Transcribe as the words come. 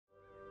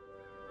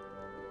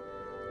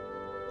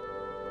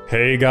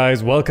Hey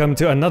guys, welcome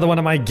to another one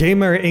of my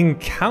gamer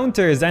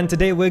encounters, and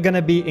today we're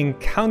gonna be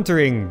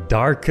encountering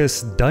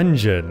Darkest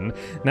Dungeon.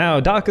 Now,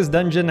 Darkest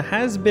Dungeon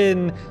has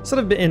been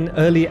in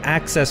early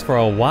access for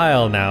a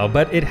while now,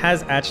 but it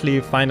has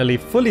actually finally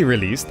fully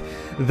released,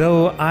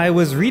 though I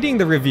was reading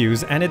the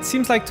reviews and it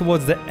seems like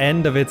towards the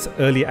end of its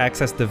early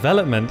access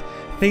development,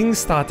 things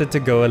started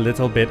to go a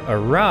little bit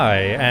awry,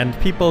 and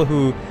people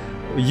who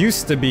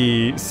used to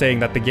be saying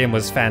that the game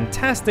was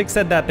fantastic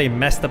said that they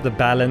messed up the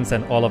balance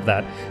and all of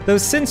that. Though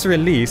since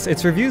release,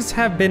 its reviews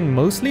have been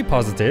mostly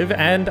positive,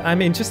 and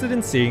I'm interested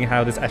in seeing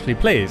how this actually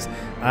plays.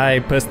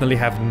 I personally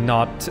have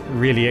not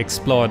really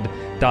explored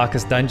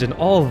Darkest Dungeon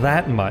all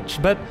that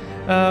much, but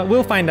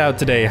we'll find out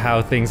today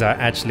how things are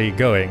actually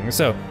going.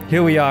 So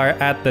here we are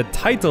at the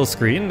title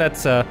screen.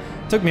 That's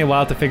took me a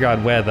while to figure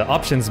out where the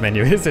options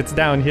menu is. It's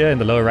down here in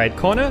the lower right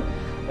corner.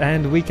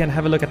 And we can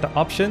have a look at the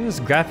options.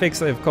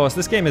 Graphics, of course,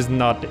 this game is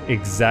not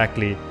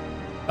exactly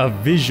a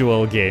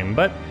visual game,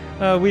 but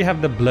we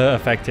have the blur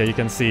effect here. You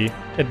can see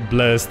it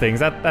blurs things.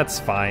 That's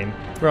fine.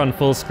 We're on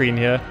full screen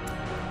here.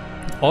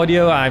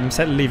 Audio, I'm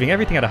leaving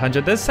everything at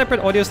 100. There's separate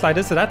audio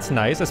sliders, so that's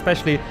nice,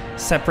 especially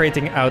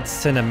separating out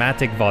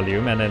cinematic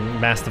volume and then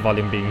master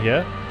volume being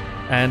here.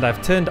 And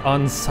I've turned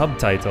on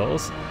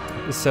subtitles.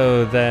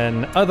 So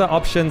then other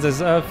options, there's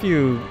a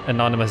few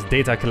anonymous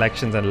data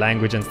collections and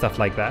language and stuff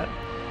like that.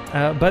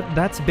 But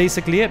that's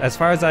basically it. As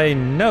far as I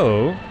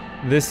know,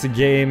 this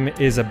game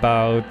is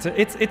about...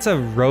 It's a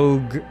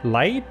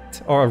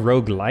roguelite, or a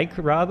roguelike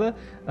rather.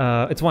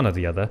 It's one or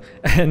the other.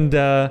 And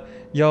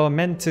you're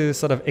meant to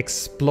sort of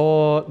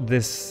explore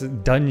this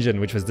dungeon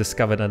which was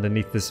discovered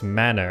underneath this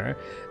manor.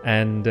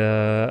 And,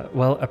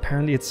 well,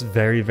 apparently it's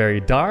very, very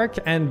dark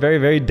and very,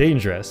 very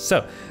dangerous.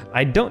 So,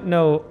 I don't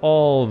know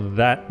all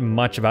that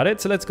much about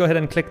it, so let's go ahead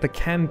and click the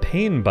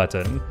campaign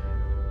button.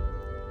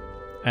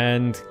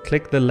 And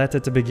click the letter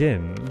to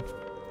begin.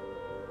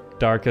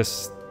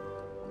 Darkest...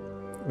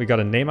 We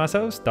gotta name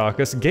ourselves?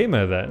 Darkest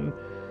Gamer then.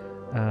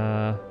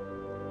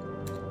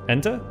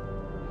 Enter?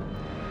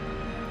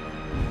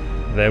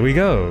 There we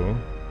go.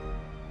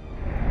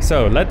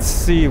 So, let's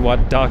see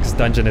what Darkest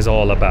Dungeon is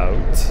all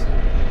about.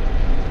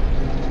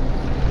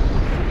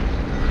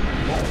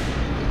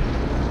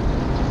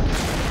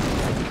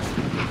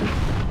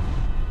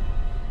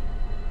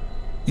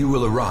 You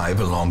will arrive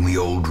along the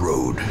old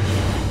road.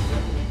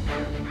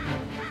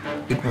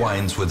 It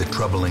winds with a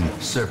troubling,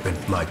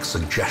 serpent-like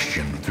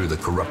suggestion through the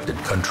corrupted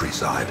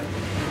countryside,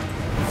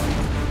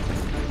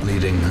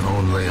 leading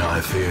only,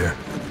 I fear,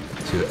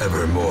 to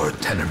ever more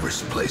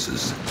tenebrous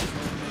places.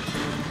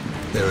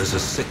 There is a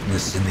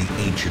sickness in the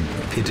ancient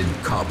pitted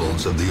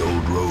cobbles of the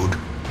old road,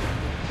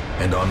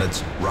 and on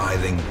its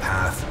writhing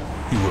path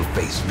you will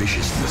face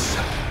viciousness,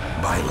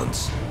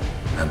 violence,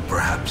 and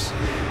perhaps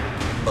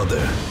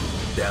other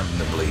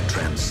damnably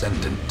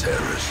transcendent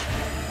terrors.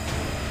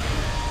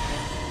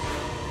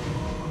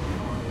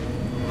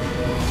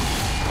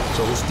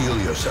 So steel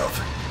yourself,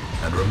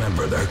 and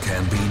remember there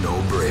can be no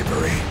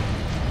bravery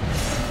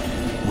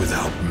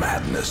without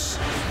madness.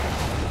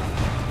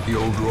 The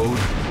old road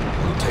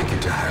will take you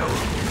to hell,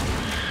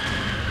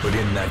 but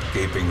in that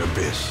gaping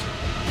abyss,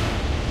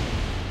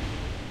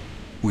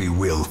 we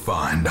will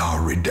find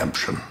our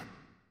redemption.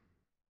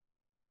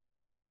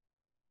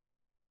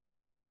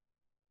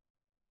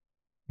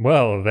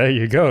 Well, there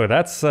you go.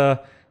 That's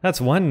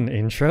one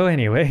intro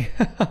anyway.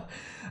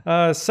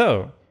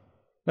 So...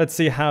 let's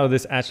see how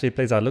this actually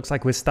plays out. Looks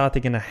like we're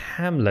starting in a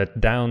hamlet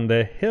down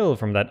the hill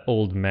from that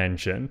old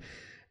mansion.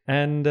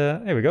 And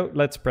there we go.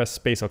 Let's press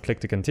space or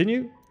click to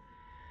continue.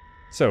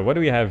 So what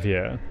do we have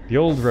here? The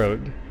old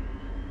road.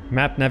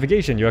 Map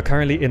navigation. You are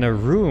currently in a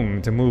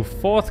room. To move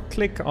forth,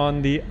 click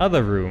on the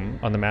other room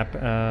on the map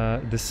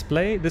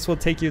display. This will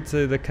take you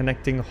to the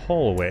connecting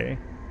hallway.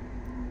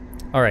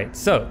 Alright,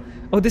 so...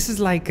 oh, this is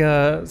like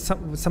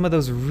some of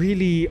those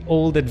really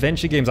old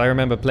adventure games I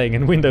remember playing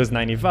in Windows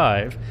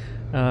 95.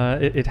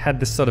 It had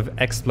this sort of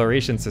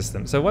exploration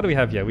system. So what do we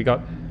have here? We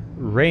got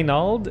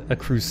Reynald, a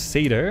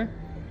crusader,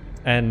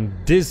 and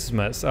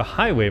Dismas, a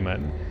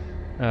highwayman.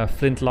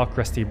 Flintlock,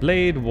 rusty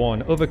blade,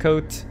 worn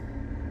overcoat,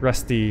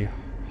 rusty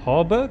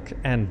hauberk,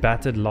 and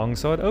battered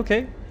longsword.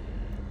 Okay.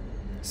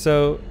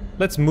 So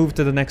let's move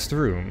to the next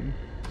room.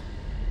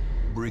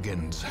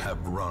 Brigands have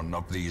run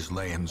up these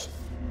lanes.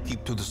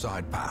 Keep to the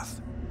side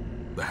path.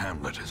 The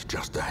hamlet is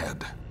just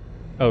ahead.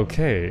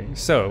 Okay,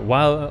 so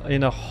while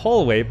in a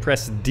hallway,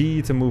 press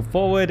D to move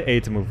forward,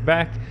 A to move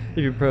back. If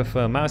you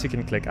prefer mouse, you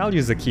can click. I'll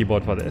use the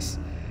keyboard for this.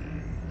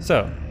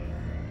 So,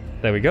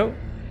 there we go.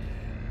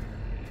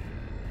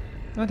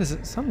 Oh, there's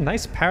some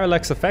nice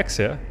parallax effects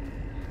here.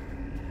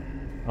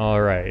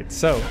 Alright,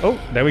 so, oh,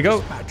 there we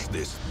go. Dispatch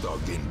this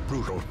thug in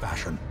brutal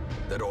fashion,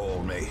 that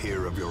all may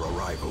hear of your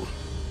arrival.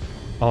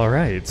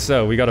 Alright,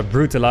 so we gotta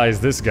brutalize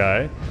this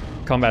guy.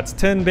 Combat's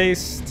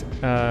turn-based.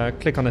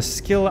 Click on a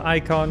skill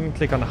icon,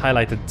 click on a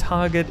highlighted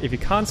target. If you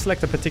can't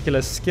select a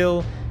particular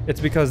skill, it's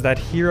because that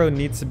hero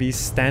needs to be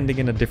standing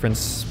in a different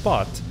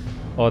spot,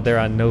 or there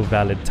are no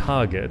valid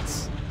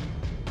targets.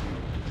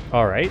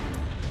 Alright,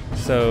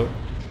 so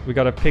we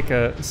gotta pick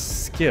a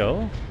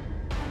skill.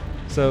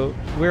 So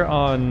we're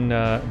on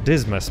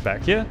Dismas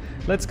back here.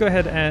 Let's go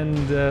ahead and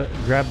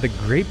grab the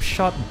Grape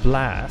Shot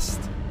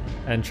Blast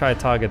and try to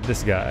target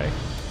this guy.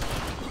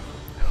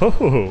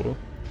 Oh,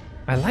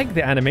 I like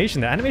the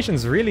animation. The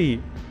animation's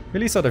really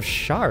sort of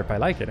sharp. I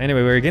like it.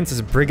 Anyway, we're against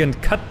this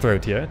Brigand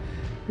Cutthroat here.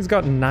 He's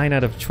got 9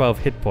 out of 12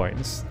 hit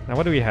points. Now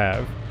what do we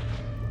have?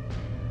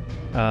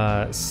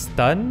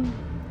 Stun?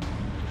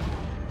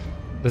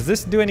 Does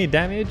this do any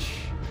damage?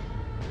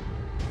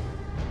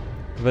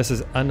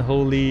 Versus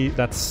Unholy,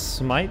 that's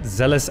Smite,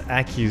 Zealous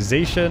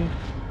Accusation,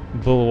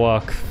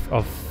 Bulwark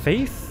of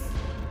Faith?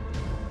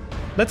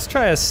 Let's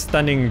try a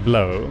Stunning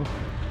Blow.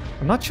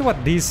 I'm not sure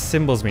what these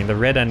symbols mean, the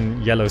red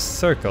and yellow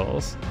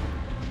circles.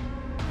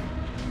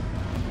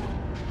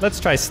 Let's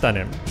try stun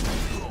him.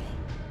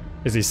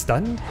 Is he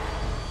stunned?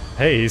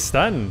 Hey, he's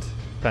stunned.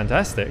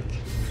 Fantastic.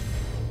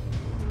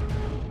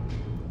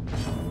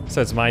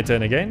 So it's my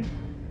turn again.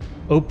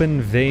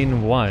 Open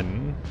Vein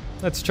 1.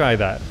 Let's try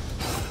that.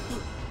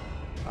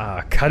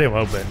 Ah, cut him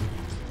open.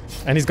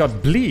 And he's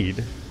got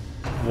bleed.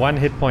 1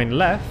 hit point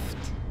left.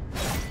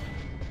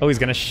 Oh, he's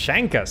gonna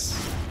shank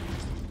us.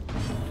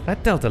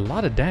 That dealt a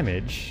lot of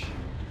damage.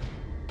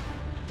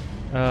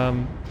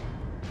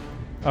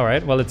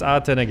 Alright, well it's our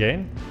turn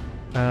again.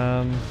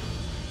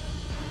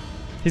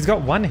 He's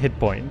got 1 hit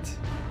point.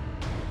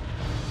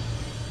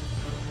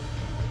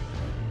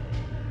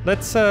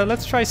 Let's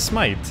try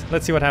Smite.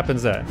 Let's see what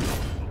happens there.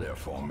 Their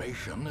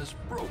formation is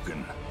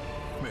broken.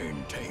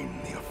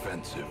 Maintain the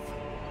offensive.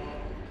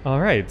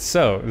 Alright,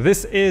 so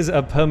this is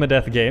a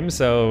permadeath game,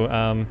 so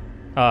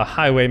our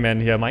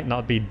highwayman here might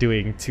not be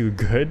doing too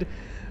good.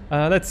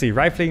 Let's see,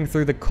 rifling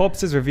through the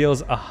corpses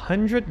reveals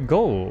 100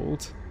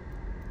 gold.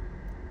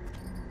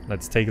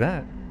 Let's take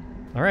that.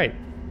 Alright,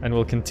 and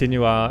we'll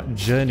continue our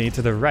journey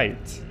to the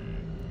right.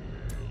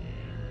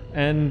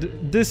 And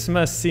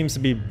Dismas seems to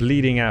be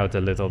bleeding out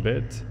a little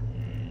bit.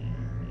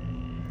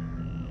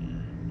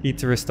 Eat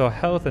to restore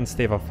health and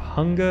stave off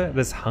hunger.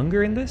 There's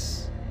hunger in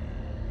this?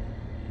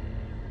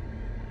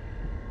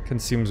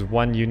 Consumes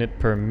 1 unit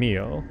per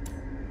meal.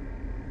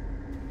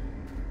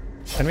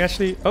 Can we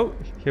actually... Oh,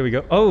 here we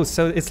go. Oh,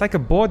 so it's like a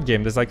board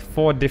game. There's like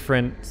 4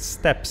 different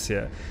steps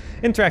here.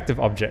 Interactive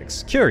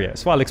objects.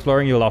 Curious. While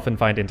exploring, you'll often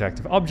find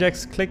interactive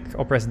objects. Click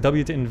or press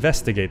W to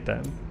investigate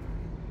them.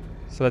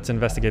 So let's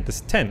investigate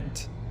this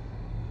tent.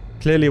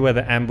 Clearly where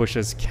the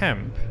ambushers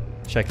camp.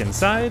 Check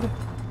inside.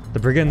 The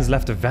brigands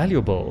left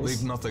valuables.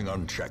 Leave nothing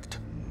unchecked.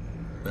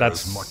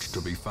 There's much to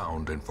be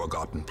found in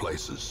forgotten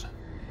places.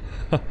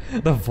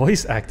 The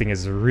voice acting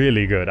is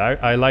really good.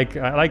 I like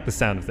the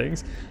sound of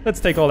things. Let's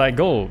take all that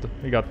gold.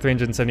 We got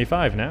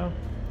 375 now.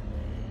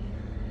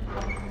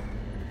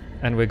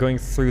 And we're going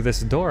through this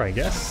door, I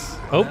guess.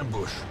 Oh.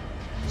 Ambush.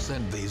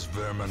 Send these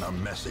vermin a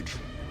message.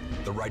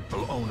 The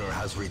rightful owner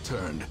has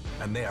returned,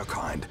 and their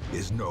kind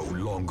is no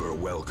longer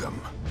welcome.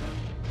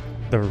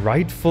 The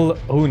rightful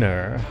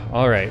owner.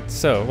 Alright,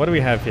 so what do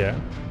we have here?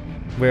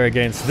 We're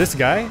against this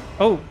guy.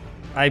 Oh,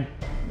 I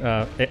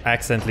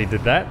accidentally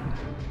did that.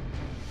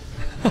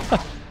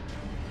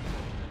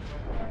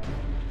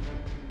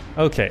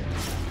 Okay.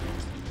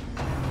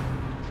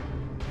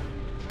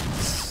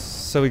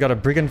 So we got a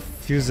Brigand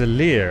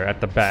Fusilier at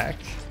the back.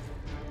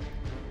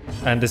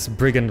 And this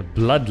Brigand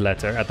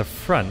Bloodletter at the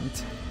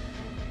front.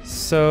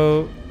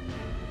 So...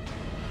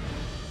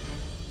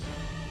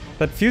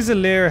 that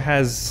Fusilier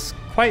has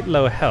quite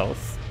low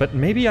health, but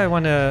maybe I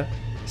want to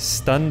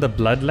stun the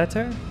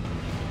Bloodletter?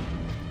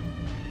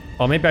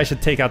 Or maybe I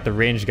should take out the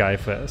range guy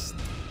first.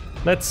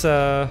 Let's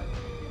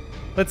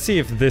see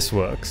if this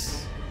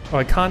works. Oh,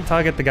 I can't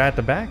target the guy at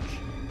the back?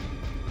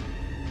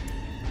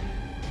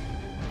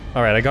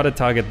 Alright, I gotta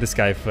target this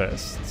guy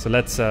first. So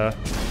let's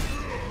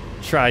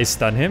try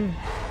stun him.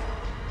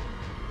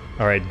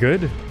 Alright,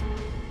 good.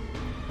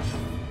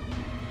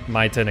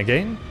 My turn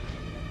again.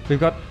 We've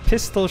got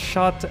pistol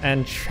shot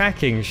and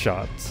tracking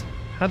shot.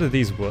 How do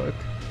these work?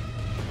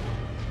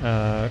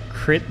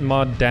 Crit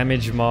mod,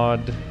 damage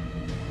mod.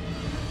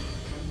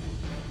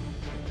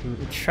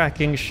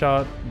 Tracking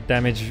shot,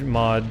 damage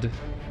mod.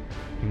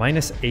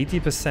 Minus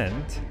 80%.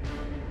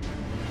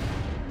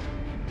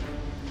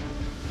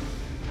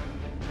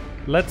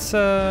 Let's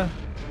can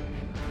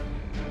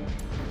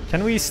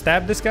we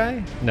stab this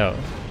guy? No.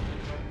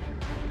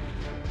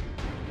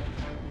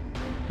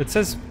 It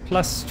says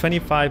plus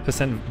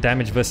 25%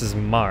 damage versus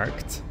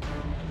marked.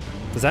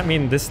 Does that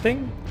mean this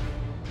thing?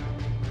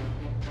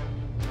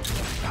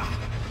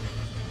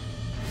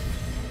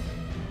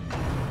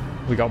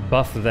 We got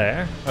buff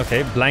there.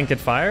 Okay, blanket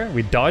fire.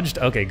 We dodged.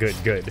 Okay, good,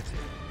 good.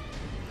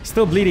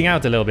 Still bleeding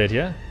out a little bit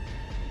here.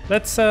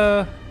 Let's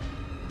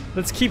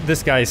keep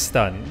this guy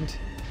stunned.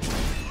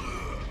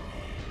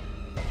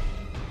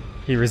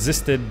 He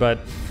resisted, but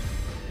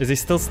is he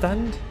still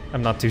stunned?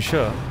 I'm not too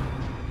sure.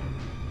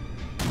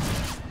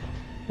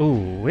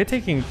 Ooh, we're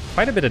taking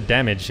quite a bit of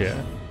damage here.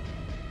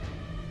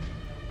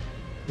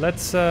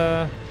 Let's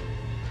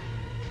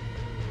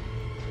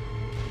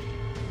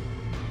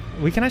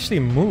we can actually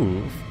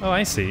move. Oh,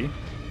 I see.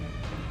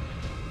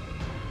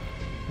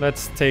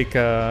 Let's take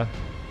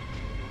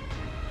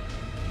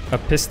a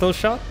pistol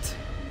shot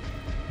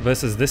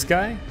versus this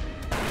guy.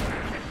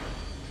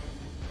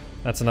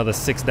 That's another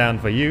 6 down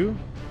for you.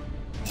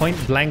 Point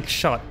blank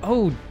shot.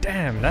 Oh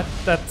damn,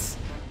 that's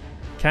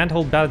can't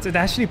hold balance. It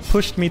actually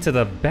pushed me to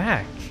the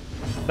back.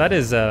 That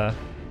is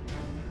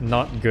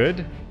not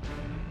good.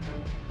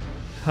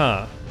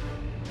 Huh.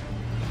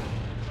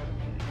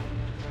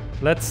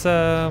 Let's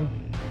can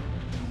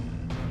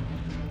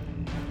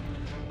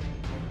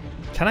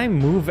I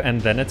move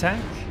and then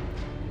attack?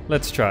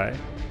 Let's try.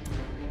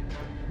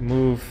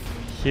 Move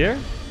here.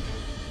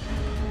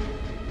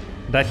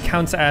 That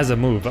counts as a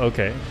move,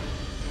 okay.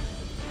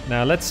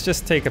 Now let's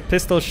just take a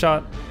pistol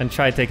shot and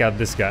try to take out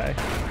this guy.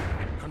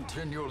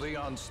 Continue the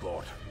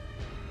onslaught.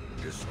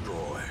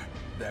 Destroy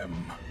them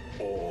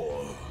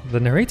all. The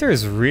narrator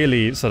is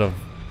really sort of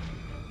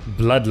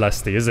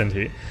bloodlusty, isn't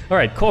he?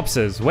 Alright,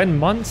 corpses. When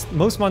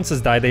most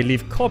monsters die, they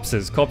leave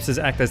corpses. Corpses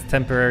act as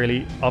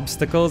temporarily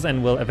obstacles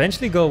and will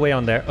eventually go away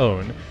on their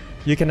own.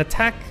 You can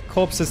attack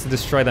corpses to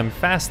destroy them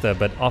faster,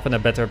 but often a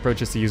better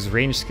approach is to use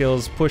range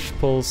skills,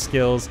 push-pull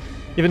skills,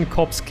 even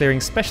corpse-clearing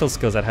special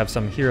skills that have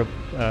some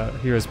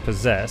heroes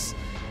possess.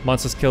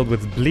 Monsters killed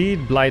with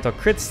bleed, blight, or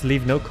crits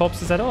leave no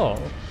corpses at all.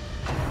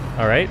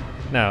 Alright,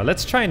 now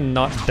let's try and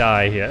not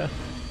die here.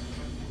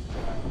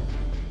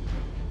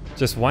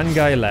 Just one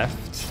guy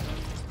left.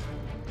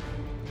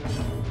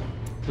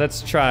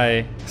 Let's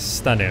try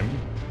stun him.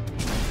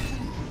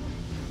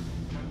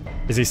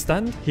 Is he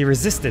stunned? He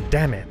resisted,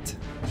 damn it.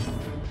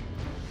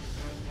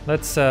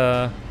 Let's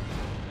I've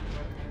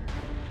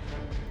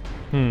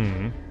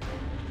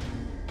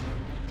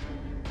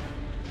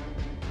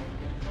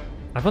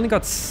only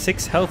got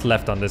 6 health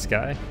left on this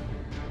guy.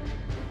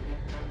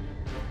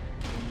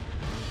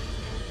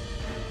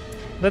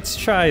 Let's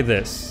try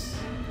this.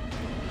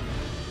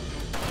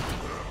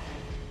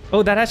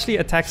 Oh, that actually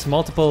attacks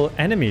multiple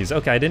enemies.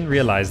 Okay, I didn't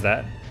realize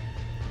that.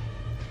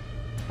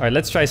 Alright,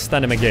 let's try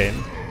stun him again.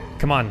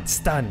 Come on,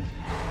 stun.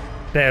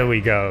 There we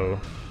go.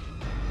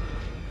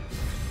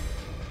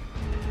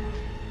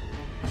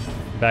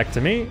 Back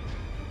to me.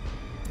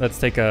 Let's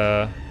take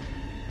a...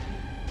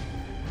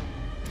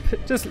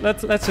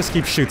 Let's just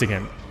keep shooting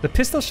him. The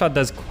pistol shot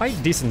does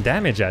quite decent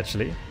damage,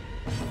 actually.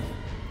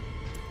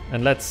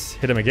 And let's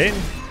hit him again.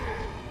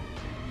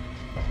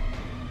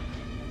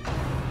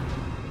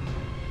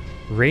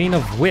 Rain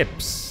of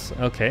Whips.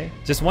 Okay,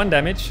 just 1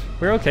 damage.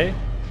 We're okay.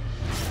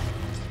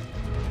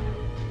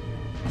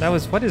 That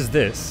was... what is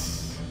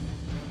this?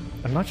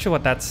 I'm not sure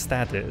what that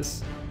stat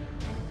is.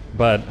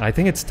 But I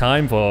think it's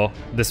time for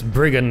this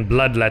brigand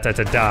bloodletter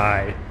to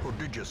die.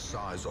 Prodigious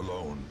size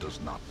alone does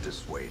not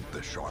dissuade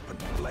the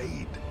sharpened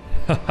blade.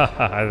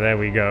 There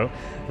we go.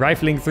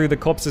 Rifling through the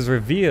corpses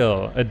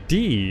reveal a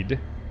deed.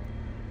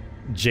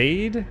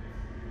 Jade?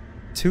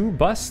 2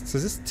 busts?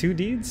 Is this 2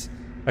 deeds?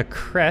 A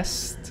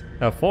crest.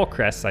 4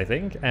 crests, I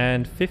think.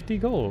 And 50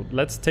 gold.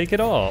 Let's take it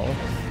all.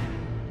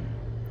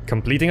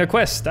 Completing a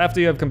quest.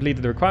 After you have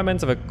completed the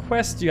requirements of a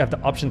quest, you have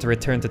the option to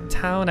return to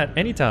town at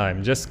any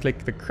time. Just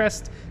click the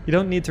crest. You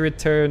don't need to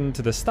return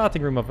to the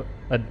starting room of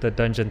the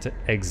dungeon to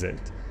exit.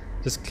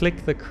 Just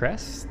click the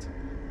crest.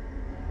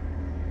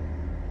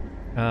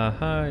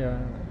 Yeah.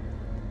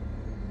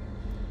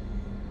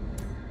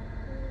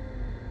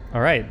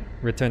 Alright,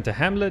 return to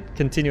Hamlet,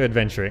 continue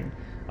adventuring.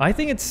 I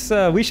think it's,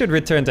 we should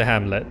return to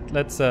Hamlet.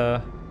 Let's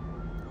head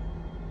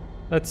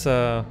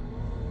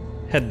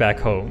back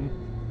home.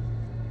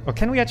 Or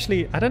can we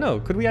actually, I don't know,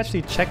 could we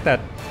actually check that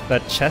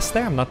chest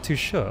there? I'm not too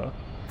sure.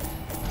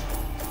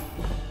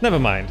 Never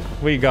mind,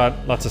 we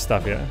got lots of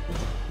stuff here.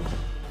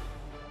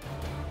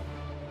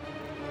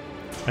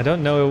 I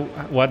don't know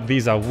what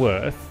these are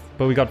worth,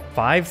 but we got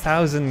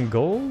 5,000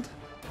 gold?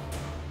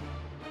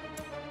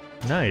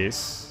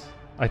 Nice.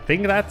 I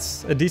think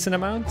that's a decent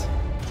amount.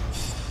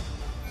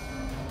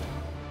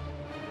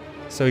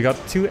 So we got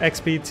 2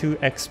 XP, 2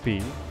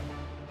 XP.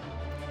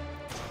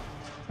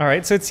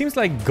 Alright, so it seems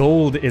like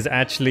gold is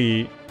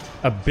actually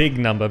a big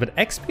number, but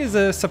XP is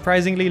a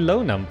surprisingly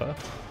low number.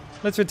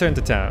 Let's return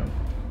to town.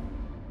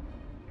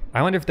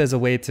 I wonder if there's a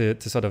way to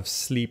sort of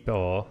sleep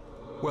or...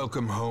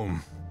 Welcome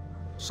home,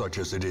 such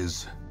as it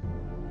is.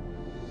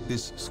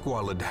 This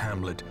squalid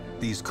hamlet,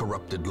 these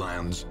corrupted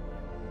lands,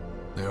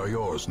 they are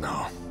yours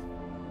now,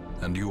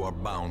 and you are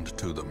bound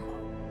to them.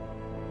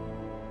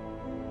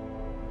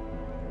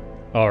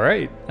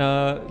 Alright,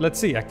 let's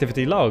see,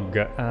 activity log.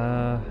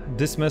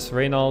 Dismas,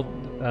 Reynold,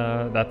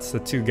 that's the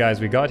 2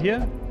 guys we got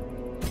here.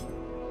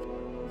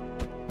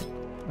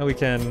 And we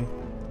can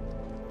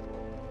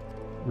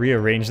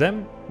rearrange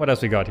them. What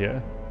else we got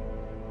here?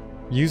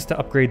 Used to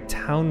upgrade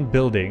town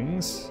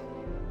buildings.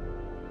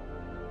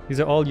 These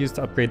are all used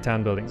to upgrade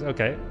town buildings.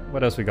 Okay,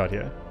 what else we got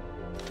here?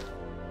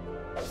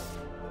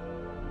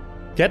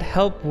 Get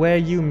help where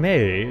you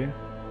may.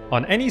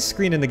 On any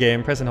screen in the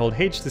game, press and hold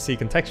H to see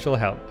contextual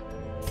help.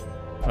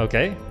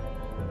 Okay.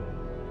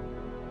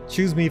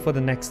 Choose me for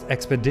the next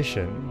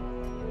expedition.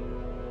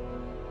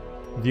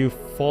 View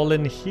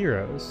fallen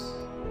heroes.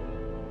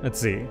 Let's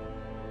see.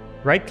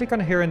 Right click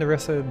on a hero and the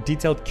rest of the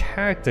detailed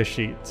character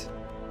sheet.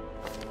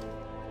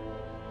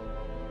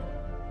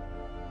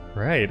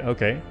 Right,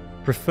 okay.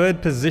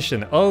 Preferred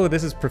position. Oh,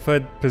 this is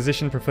preferred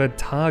position, preferred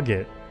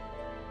target.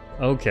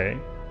 Okay.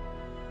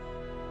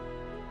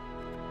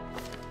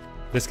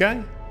 This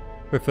guy?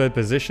 Preferred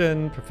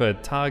position,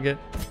 preferred target.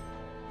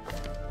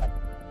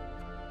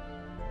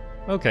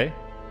 Okay.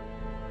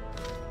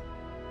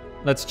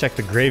 Let's check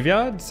the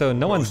graveyard. So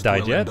no one's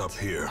died yet. Up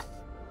here,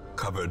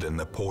 covered in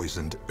the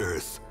poisoned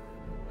earth,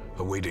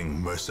 awaiting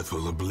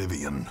merciful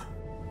oblivion.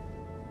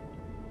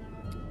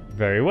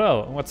 Very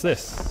well. What's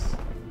this?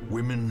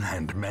 Women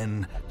and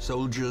men,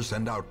 soldiers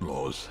and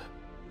outlaws,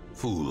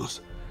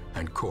 fools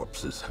and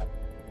corpses.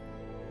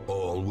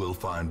 All will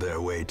find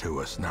their way to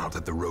us now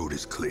that the road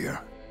is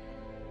clear.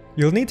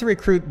 You'll need to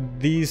recruit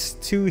these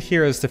 2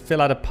 heroes to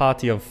fill out a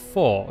party of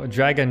 4.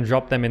 Drag and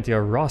drop them into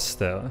your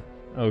roster.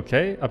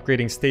 Okay,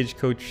 upgrading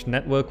Stagecoach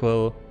Network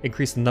will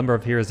increase the number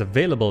of heroes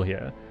available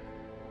here.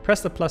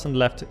 Press the plus on the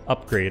left to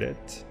upgrade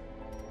it.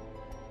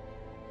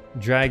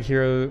 Drag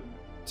hero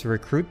to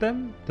recruit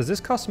them? Does this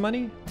cost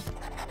money?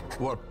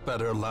 What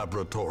better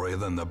laboratory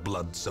than the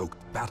blood-soaked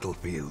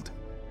battlefield?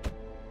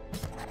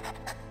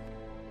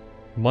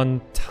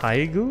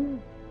 Montaigu?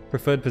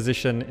 Preferred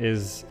position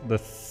is the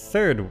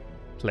 3rd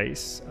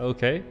place.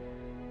 Okay.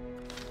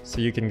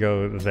 So you can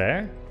go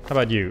there. How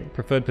about you?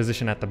 Preferred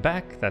position at the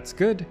back. That's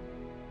good.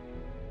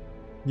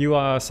 You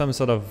are some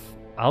sort of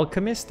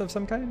alchemist of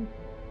some kind?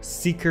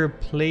 Seeker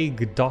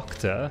Plague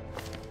Doctor.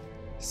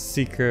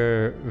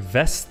 Seeker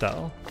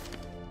Vestal.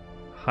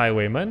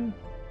 Highwayman.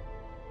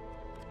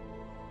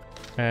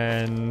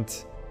 And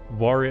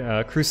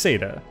Warrior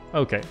Crusader.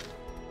 Okay.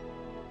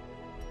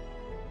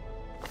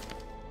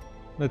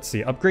 Let's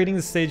see. Upgrading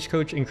the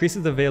Stagecoach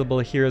increases the available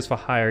heroes for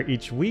hire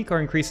each week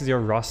or increases your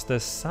roster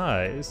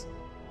size.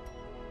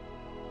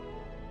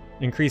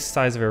 Increase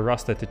size of your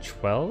roster to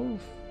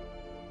 12.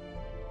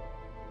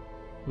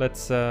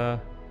 Let's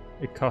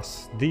it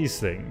costs these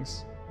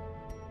things.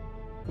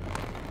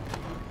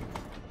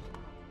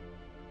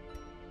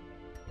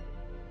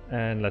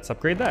 And let's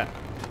upgrade that.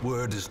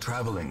 Word is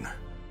traveling.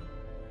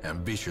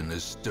 Ambition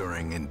is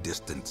stirring in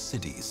distant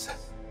cities.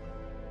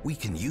 We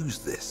can use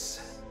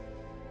this.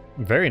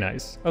 Very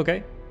nice.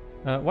 Okay.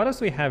 What else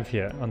do we have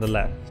here on the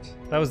left?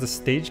 That was the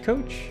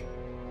Stagecoach?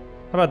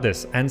 How about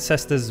this?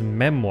 Ancestors'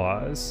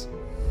 Memoirs.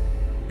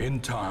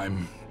 In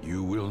time,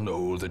 you will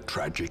know the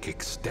tragic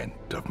extent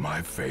of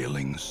my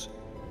failings.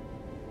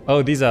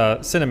 Oh, these are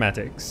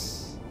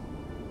cinematics.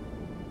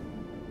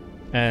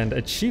 And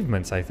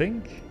achievements, I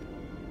think.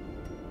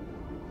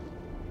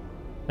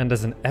 And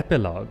there's an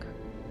epilogue.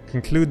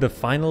 Conclude the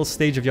final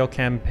stage of your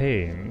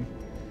campaign.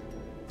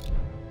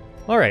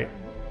 Alright.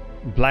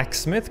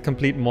 Blacksmith,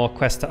 complete more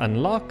quests to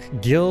unlock.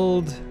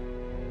 Guild.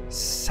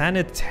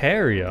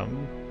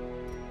 Sanitarium.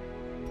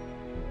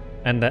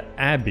 And the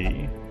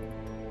Abbey.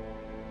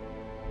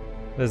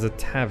 There's a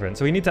tavern.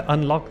 So we need to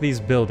unlock these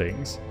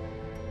buildings.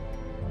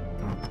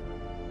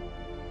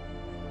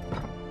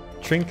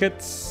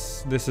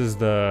 Trinkets. This is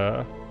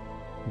the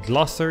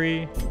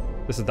glossary.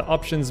 This is the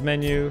options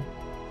menu.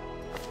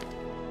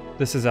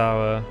 This is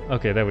our...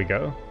 Okay, there we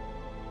go.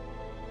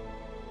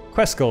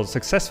 Quest goals.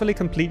 Successfully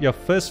complete your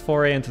first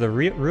foray into the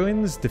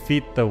ruins.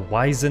 Defeat the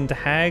wizened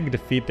hag.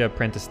 Defeat the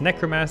apprentice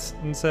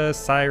necromancer,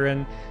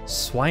 siren,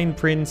 swine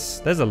prince.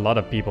 There's a lot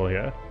of people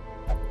here.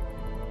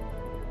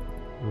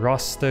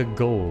 Roster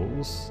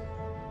goals.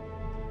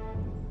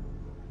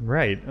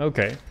 Right,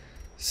 okay.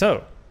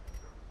 So,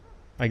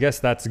 I guess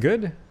that's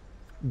good.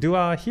 Do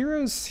our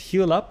heroes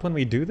heal up when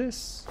we do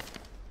this?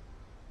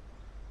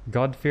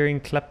 God-fearing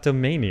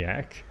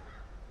kleptomaniac.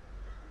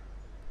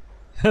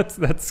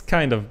 That's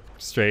kind of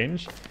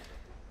strange.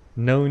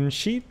 Known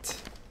sheet.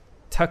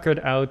 Tuckered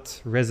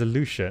out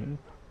resolution.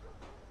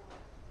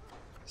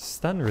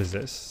 Stun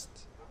resist.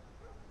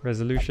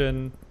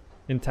 Resolution.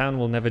 In town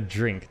will never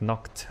drink.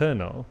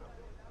 Nocturnal.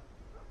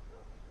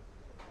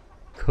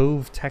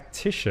 Cove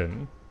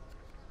tactician.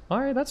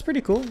 Alright, that's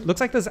pretty cool. Looks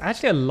like there's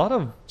actually a lot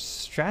of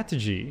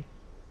strategy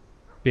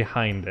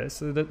behind this.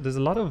 There's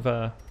a lot of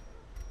the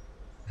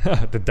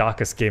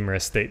darkest gamer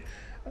estate.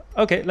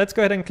 Okay, let's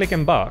go ahead and click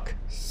embark.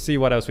 See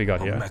what else we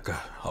got here. A mecca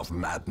of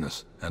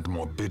madness and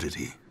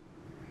morbidity.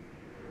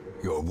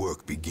 Your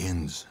work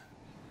begins.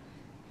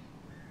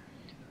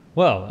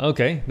 Well,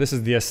 okay, this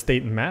is the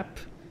estate map.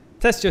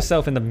 Test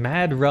yourself in the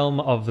mad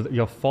realm of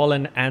your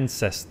fallen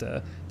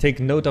ancestor. Take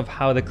note of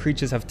how the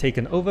creatures have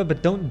taken over,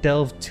 but don't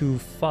delve too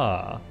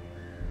far.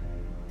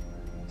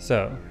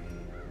 So,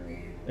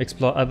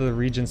 explore other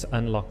regions to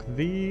unlock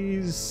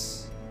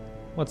these.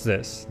 What's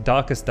this?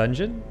 Darkest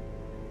dungeon?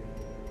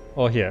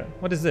 Or here,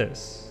 what is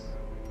this?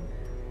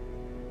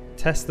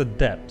 Test the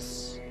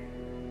depths.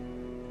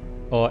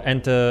 Or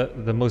enter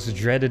the most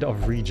dreaded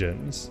of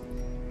regions.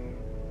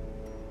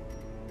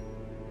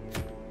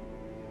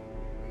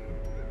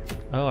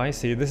 Oh, I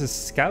see. This is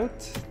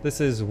Scout.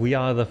 This is We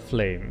Are the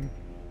Flame.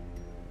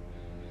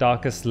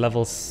 Darkest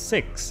level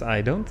 6.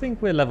 I don't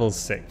think we're level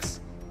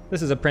 6.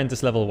 This is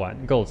Apprentice level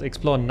 1. Goals.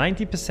 Explore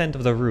 90%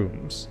 of the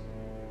rooms.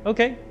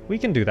 Okay, we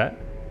can do that.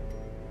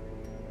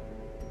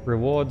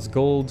 Rewards,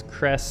 gold,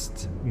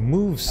 crest,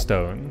 move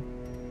stone.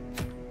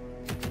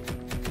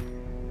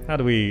 How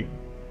do we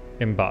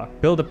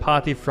embark? Build a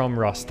party from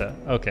roster.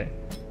 Okay.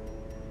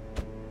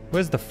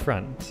 Where's the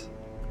front?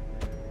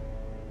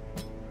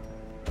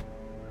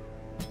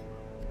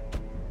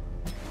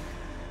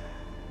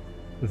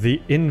 The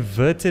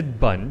inverted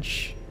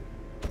bunch.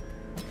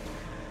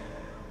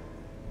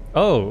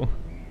 Oh.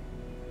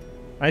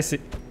 I see.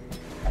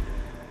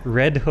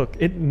 Red Hook.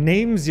 It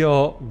names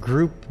your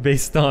group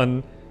based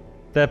on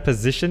their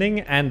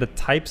positioning and the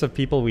types of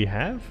people we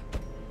have?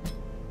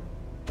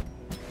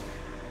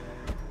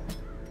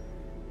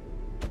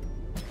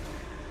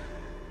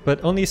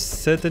 But only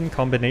certain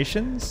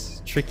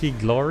combinations? Tricky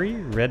Glory,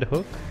 Red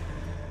Hook,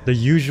 the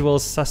usual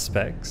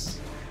suspects.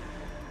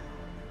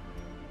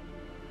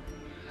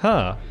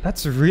 Huh,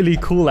 that's really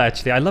cool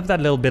actually. I love that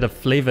little bit of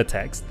flavor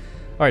text.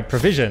 Alright,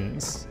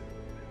 provisions.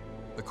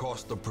 The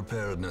cost of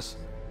preparedness,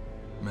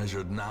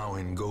 measured now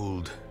in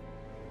gold,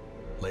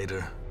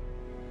 later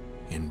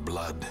in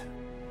blood.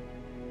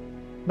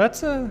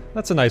 That's a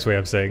nice way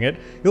of saying it.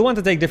 You'll want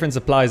to take different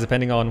supplies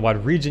depending on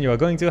what region you are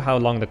going to, how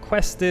long the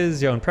quest is,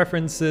 your own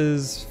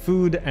preferences,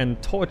 food and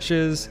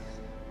torches.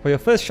 For your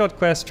first short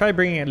quest, try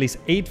bringing at least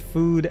 8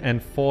 food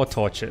and 4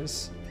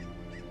 torches.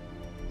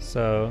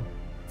 So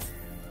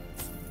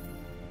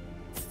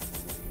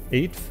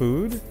 8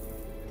 food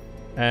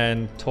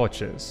and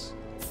torches.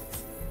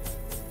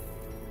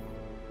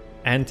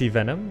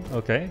 Anti-venom,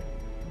 okay.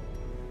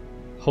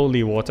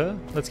 Holy water.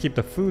 Let's keep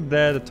the food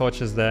there, the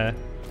torches there.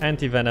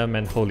 Anti-venom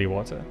and holy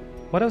water.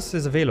 What else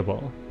is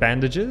available?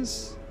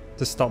 Bandages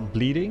to stop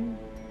bleeding.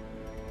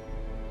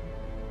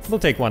 We'll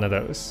take one of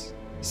those.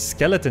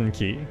 Skeleton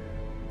key.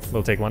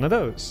 We'll take one of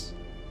those.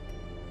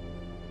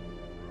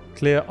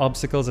 Clear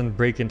obstacles and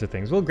break into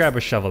things. We'll grab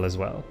a shovel as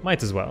well.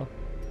 Might as well.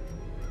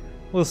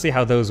 We'll see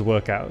how those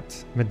work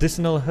out.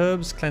 Medicinal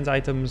herbs, cleanse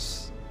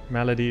items,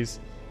 maladies.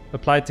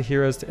 Applied to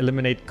heroes to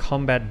eliminate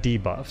combat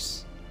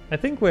debuffs. I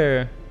think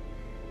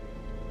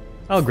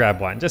I'll grab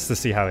one just to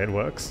see how it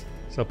works.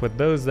 So put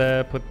those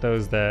there, put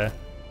those there.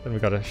 Then we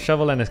got a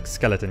shovel and a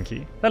skeleton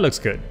key. That looks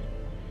good.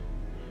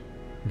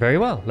 Very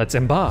well, let's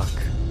embark.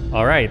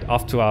 Alright,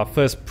 off to our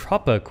first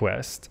proper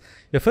quest.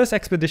 Your first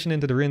expedition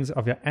into the ruins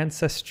of your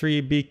ancestry.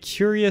 Be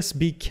curious,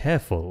 be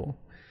careful.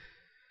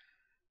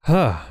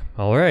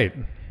 Alright.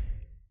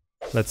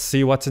 Let's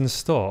see what's in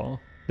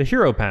store. The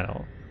hero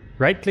panel.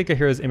 Right-click a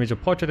hero's image or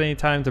portrait at any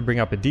time to bring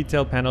up a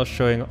detailed panel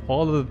showing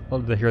all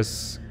of the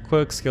hero's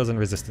quirks, skills, and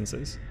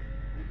resistances.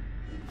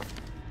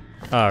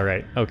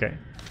 Alright, okay.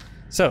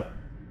 So,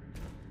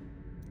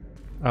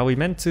 are we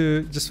meant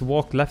to just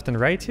walk left and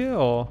right here,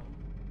 or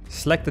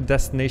select the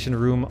destination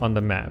room on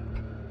the map?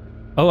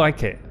 Oh,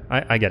 okay.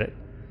 I get it.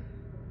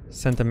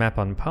 Center map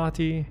on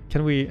party.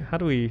 How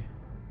do we...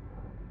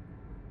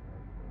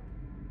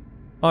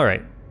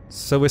 Alright,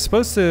 so we're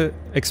supposed to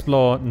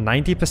explore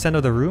 90%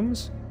 of the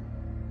rooms?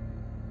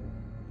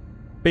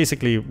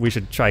 Basically, we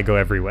should try go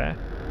everywhere.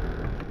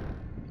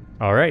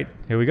 Alright,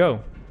 here we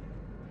go.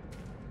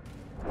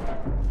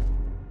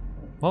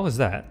 What was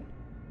that?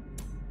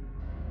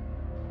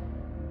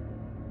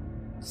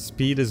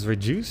 Speed is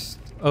reduced?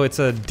 Oh, it's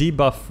a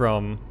debuff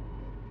from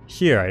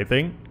here, I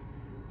think.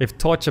 If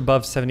torch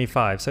above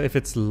 75. So if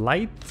it's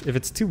light, if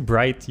it's too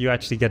bright, you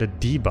actually get a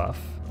debuff.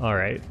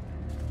 Alright.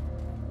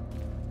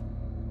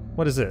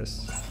 What is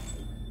this?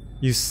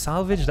 You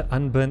salvage the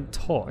unburnt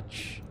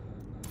torch.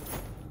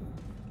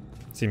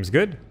 Seems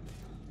good.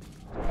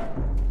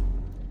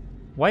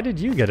 Why did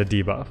you get a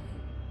debuff?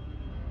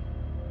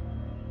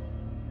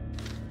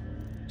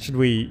 Should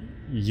we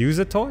use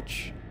a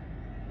torch?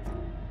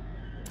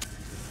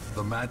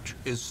 The match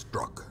is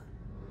struck.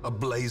 A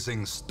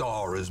blazing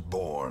star is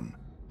born.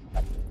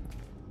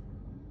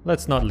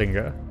 Let's not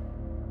linger.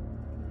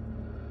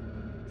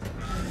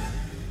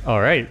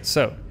 Alright,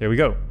 so here we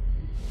go.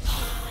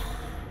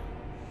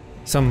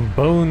 Some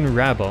bone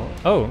rabble.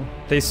 Oh,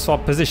 they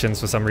swap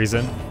positions for some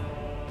reason.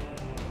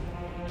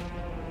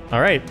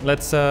 Alright,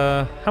 let's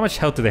how much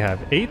health do they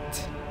have? 8?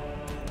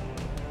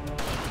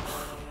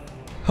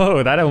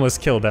 Oh, that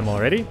almost killed them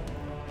already.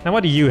 Now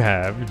what do you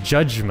have?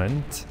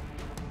 Judgment.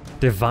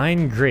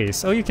 Divine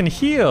Grace. Oh, you can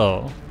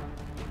heal.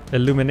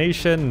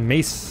 Illumination,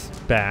 Mace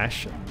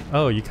Bash.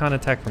 Oh, you can't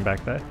attack from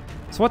back there.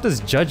 So what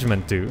does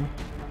Judgment do?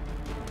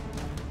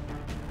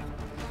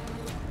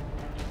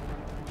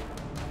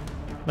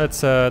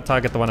 Let's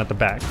target the one at the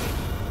back.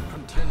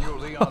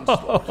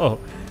 Oh,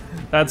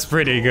 that's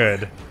pretty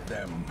good.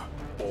 Them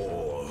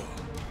all.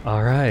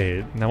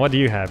 Alright, now what do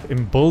you have?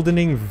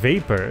 Emboldening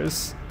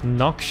Vapors.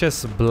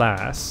 Noxious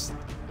Blast.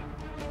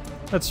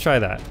 Let's try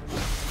that.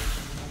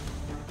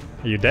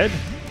 Are you dead?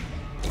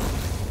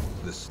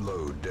 The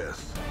slow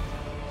death.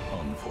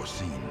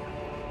 Unforeseen.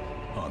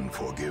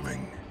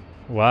 Unforgiving.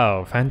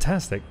 Wow,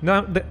 fantastic. Now,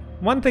 the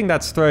one thing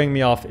that's throwing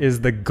me off is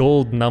the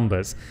gold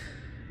numbers.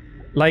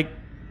 Like,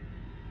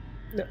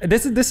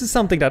 this is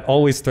something that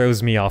always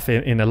throws me off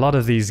in a lot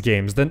of these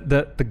games.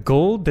 The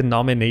gold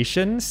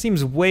denomination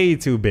seems way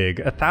too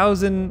big.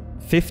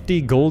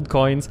 1,050 gold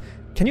coins.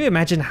 Can you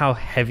imagine how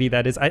heavy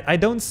that is? I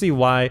don't see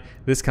why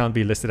this can't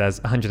be listed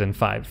as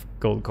 105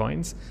 gold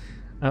coins.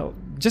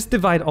 Just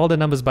divide all the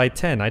numbers by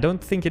 10. I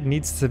don't think it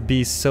needs to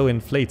be so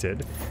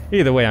inflated.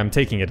 Either way, I'm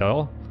taking it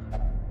all.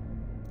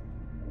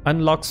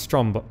 Unlock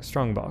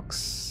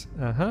strongbox.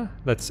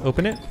 Let's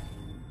open it.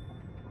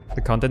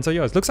 The contents are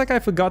yours. Looks like I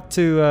forgot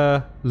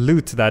to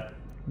loot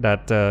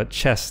that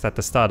chest at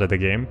the start of the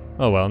game.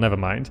 Oh well, never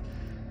mind.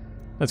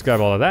 Let's grab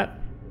all of that.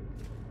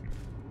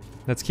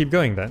 Let's keep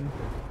going then.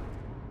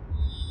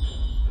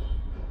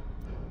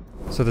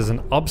 So there's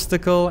an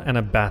obstacle and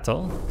a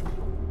battle.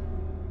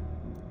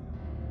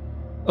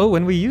 Oh,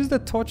 when we used the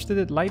torch, did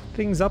it light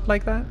things up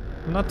like that?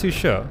 I'm not too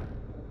sure.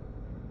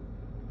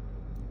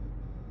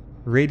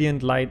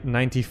 Radiant light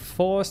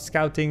 94,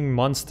 scouting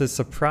monster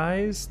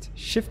surprised.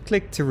 Shift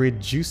click to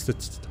reduce the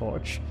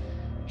torch.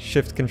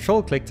 Shift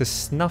control click to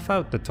snuff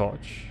out the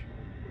torch.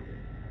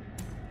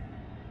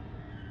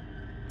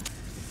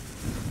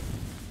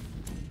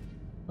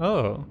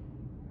 Oh.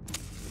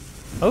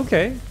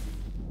 Okay.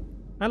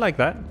 I like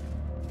that.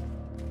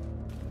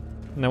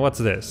 Now what's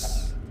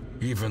this?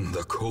 Even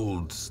the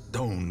cold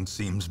stone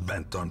seems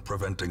bent on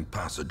preventing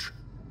passage.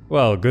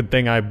 Well, good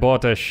thing I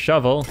bought a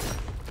shovel.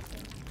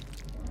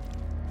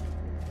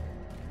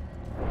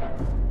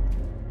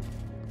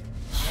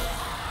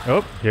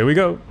 Oh, here we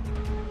go.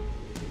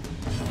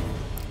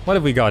 What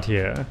have we got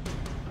here?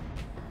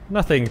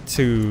 Nothing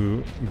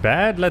too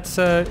bad. Let's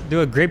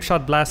do a grape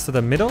shot blast to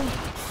the middle.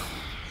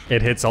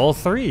 It hits all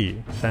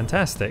three.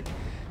 Fantastic.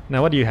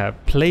 Now what do you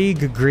have?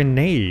 Plague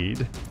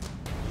grenade.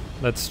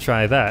 Let's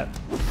try that.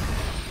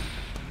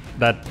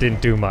 That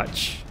didn't do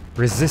much.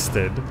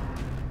 Resisted.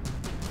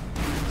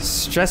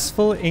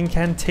 Stressful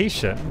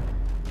incantation.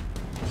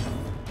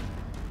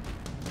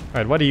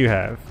 Alright, what do you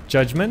have?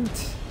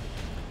 Judgment?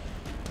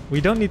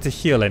 We don't need to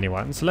heal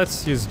anyone, so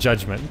let's use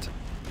Judgment.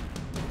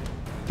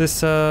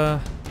 This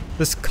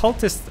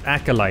cultist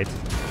acolyte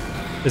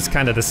is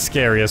kind of the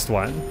scariest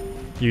one.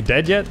 You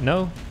dead yet?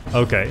 No?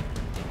 Okay.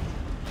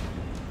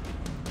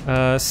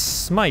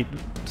 Smite.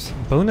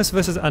 Bonus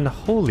versus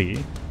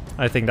Unholy.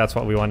 I think that's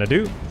what we want to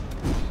do.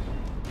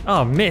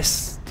 Oh,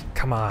 missed.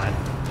 Come on.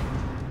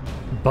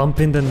 Bump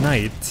in the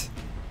night.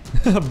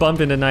 Bump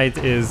in the night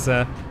is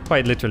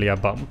quite literally a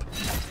bump.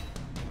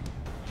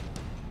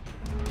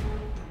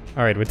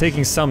 Alright, we're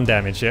taking some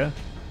damage here.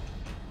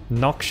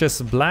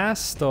 Noxious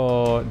Blast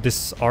or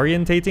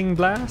Disorientating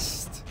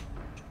Blast?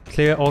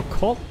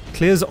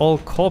 Clears all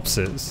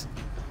corpses.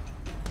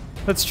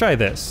 Let's try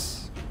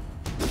this.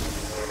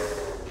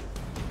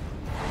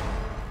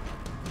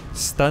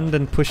 Stunned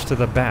and pushed to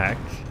the back.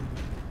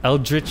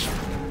 Eldritch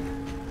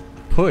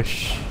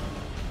Push.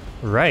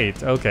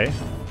 Right, okay.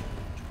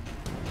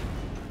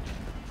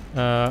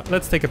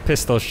 Let's take a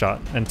pistol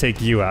shot and take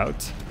you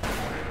out.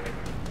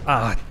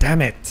 Ah,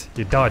 damn it!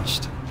 You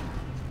dodged.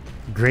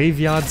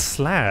 Graveyard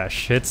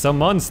Slash. It's a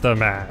monster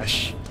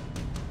mash.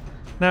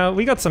 Now,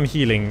 we got some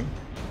healing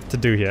to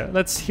do here.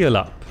 Let's heal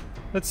up.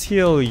 Let's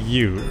heal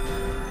you.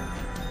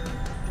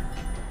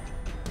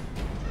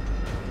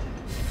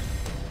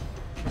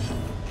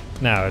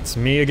 Now, it's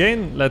me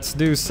again. Let's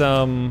do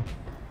some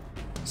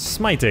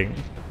smiting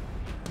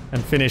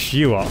and finish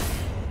you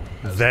off.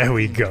 There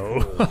we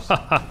go.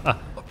 A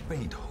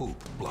faint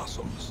hope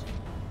blossoms.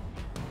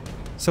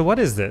 So what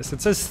is this?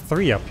 It says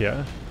 3 up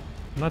here.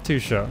 I'm not too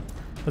sure.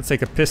 Let's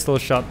take a pistol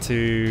shot to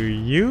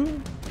you.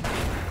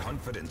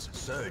 Confidence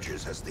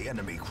surges as the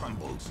enemy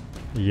crumbles.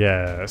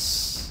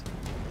 Yes.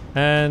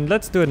 And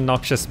let's do a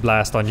Noxious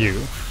Blast on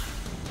you.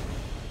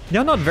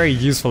 You're not very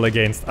useful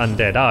against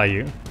undead, are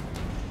you?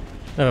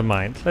 Never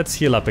mind. Let's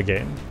heal up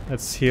again.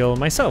 Let's heal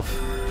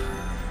myself.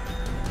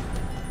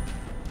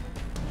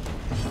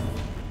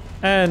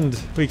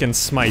 And we can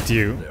smite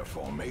you. Their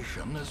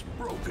formation is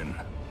broken.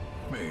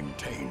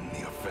 Maintain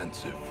the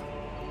offensive.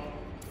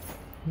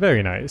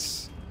 Very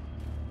nice.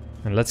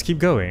 And let's keep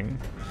going.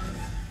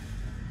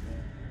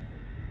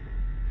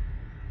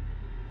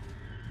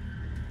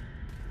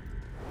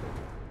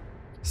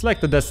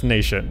 Select the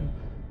destination.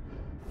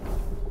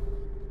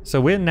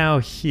 So we're now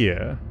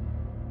here.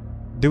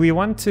 Do we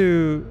want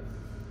to...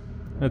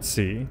 Let's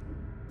see.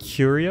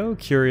 Curio?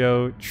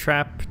 Curio.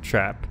 Trap.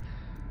 Trap.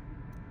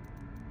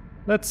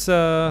 Let's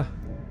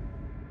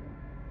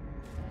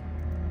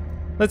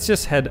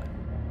just head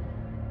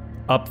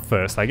up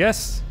first, I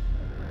guess.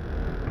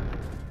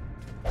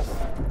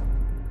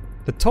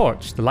 The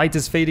torch. The light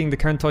is fading. The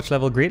current torch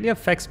level greatly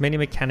affects many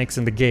mechanics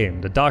in the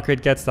game. The darker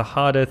it gets, the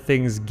harder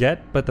things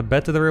get, but the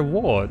better the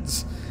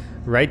rewards.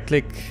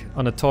 Right-click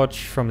on a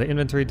torch from the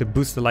inventory to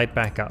boost the light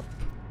back up.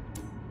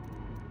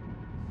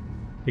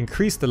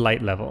 Increase the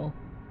light level.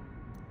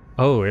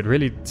 Oh, it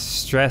really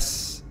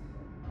stress.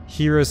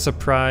 Hero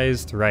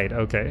surprised. Right,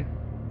 okay.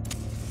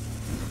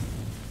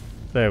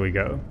 There we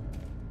go.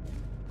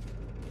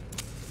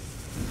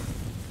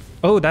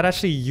 Oh, that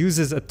actually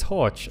uses a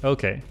torch.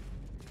 Okay.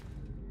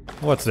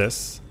 What's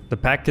this? The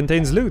pack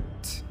contains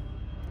loot.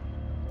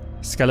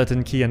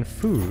 Skeleton key and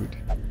food.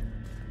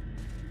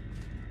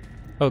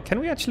 Oh, can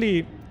we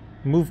actually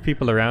move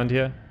people around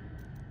here?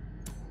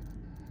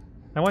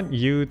 I want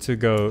you to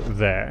go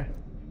there.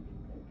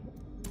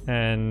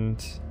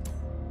 And...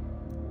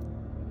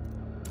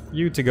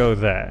 you to go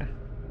there.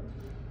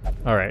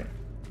 Alright.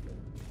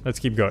 Let's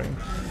keep going.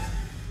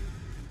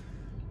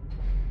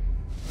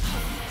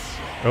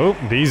 Oh,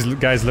 these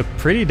guys look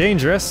pretty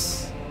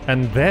dangerous.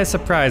 And they're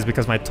surprised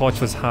because my torch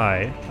was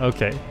high.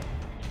 Okay.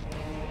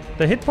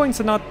 The hit points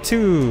are not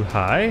too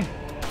high.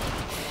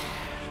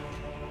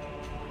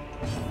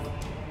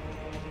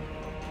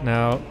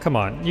 Now, come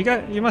on.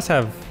 You must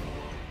have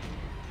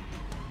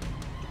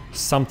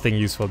something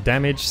useful.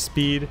 Damage,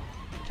 speed.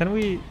 Can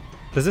we...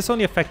 Does this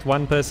only affect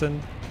one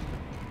person?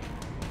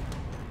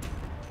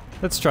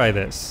 Let's try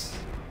this.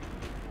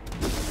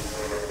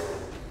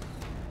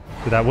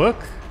 Did that work?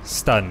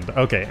 Stunned.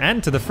 Okay,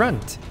 and to the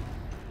front.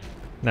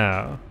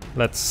 Now,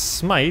 let's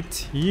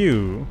smite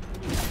you.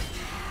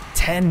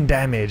 10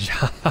 damage.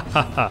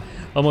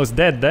 Almost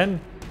dead then.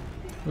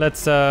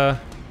 Let's,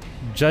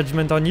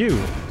 judgment on you.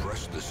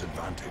 Press this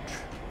advantage.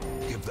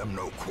 Give them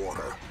no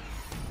quarter.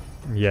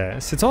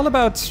 Yes, it's all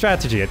about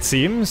strategy, it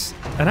seems.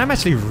 And I'm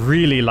actually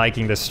really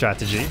liking this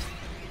strategy.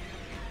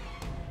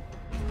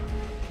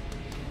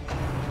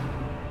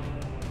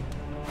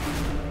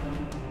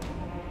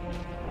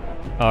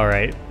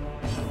 Alright.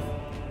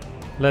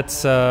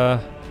 Let's,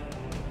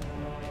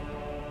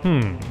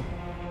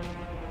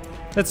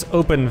 Let's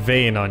open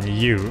vein on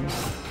you.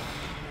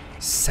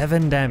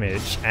 7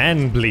 damage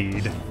and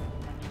bleed.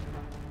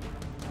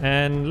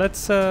 And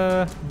let's,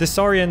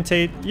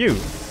 disorientate you.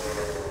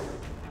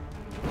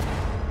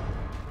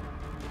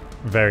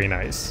 Very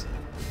nice.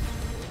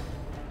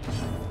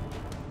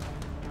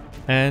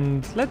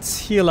 And let's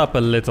heal up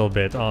a little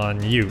bit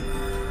on you.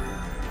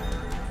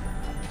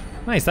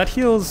 Nice, that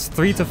heals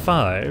 3 to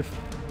 5.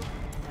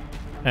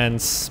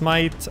 And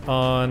smite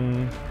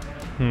on...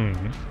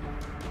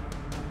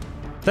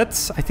 I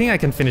think I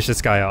can finish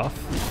this guy off.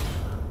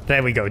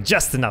 There we go,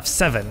 just enough,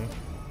 7.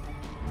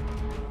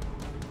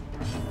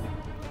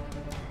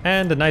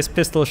 And a nice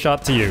pistol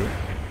shot to you.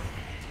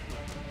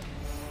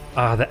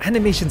 Ah, the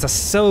animations are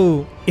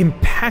so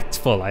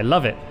impactful, I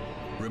love it.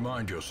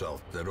 Remind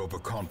yourself that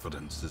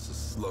overconfidence is a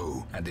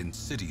slow and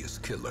insidious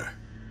killer.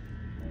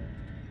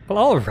 Well,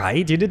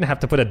 alright, you didn't have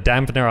to put a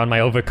dampener on my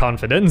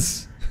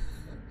overconfidence.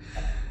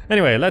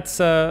 Anyway, let's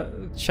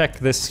check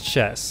this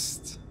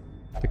chest.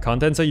 The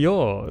contents are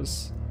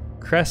yours.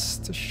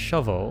 Crest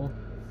shovel.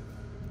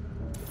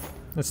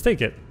 Let's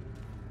take it.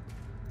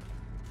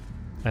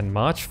 And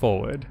march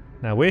forward.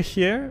 Now we're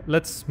here,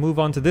 let's move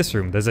on to this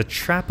room. There's a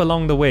trap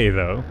along the way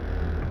though.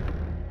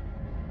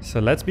 So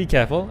let's be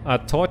careful. Our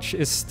torch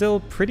is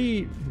still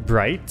pretty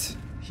bright.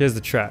 Here's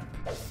the trap.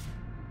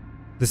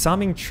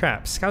 Disarming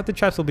trap. Scouted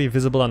traps will be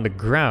visible on the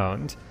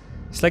ground.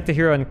 Select the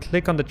hero and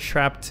click on the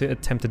trap to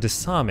attempt to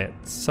disarm it.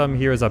 Some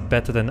heroes are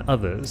better than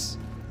others.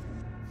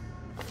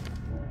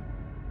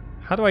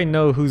 How do I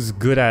know who's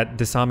good at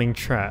disarming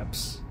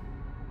traps?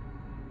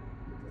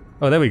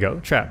 Oh, there we go.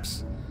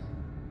 Traps.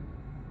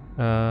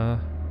 Trap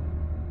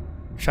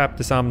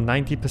disarm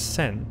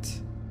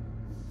 90%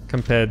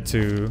 compared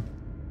to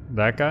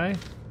that guy.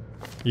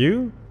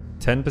 You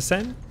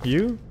 10%,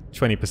 you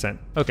 20%.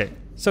 Okay,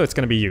 so it's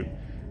gonna be you.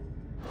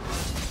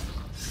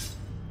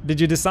 Did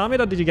you disarm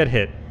it or did you get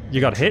hit?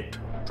 You got hit?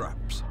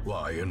 Traps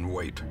lie in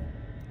wait,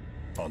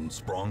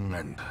 unsprung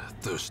and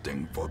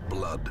thirsting for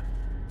blood.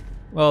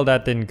 Well,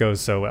 that didn't go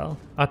so well.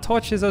 Our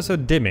torch is also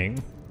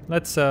dimming.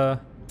 Let's do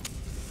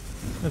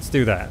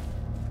that.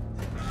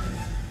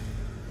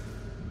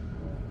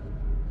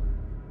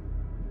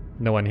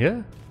 No one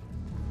here?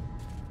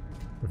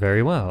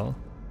 Very well.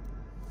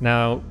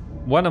 Now,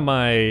 one of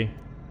my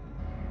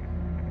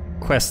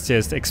quests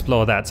is to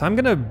explore that, so I'm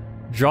gonna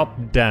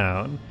drop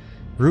down.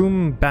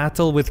 Room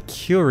battle with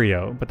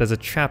Curio, but there's a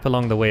trap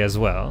along the way as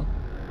well.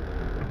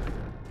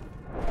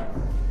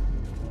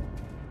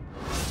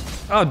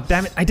 Oh,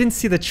 damn it, I didn't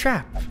see the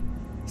trap.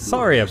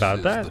 Sorry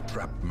about that. The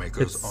trap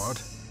maker's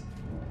art.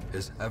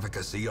 His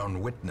efficacy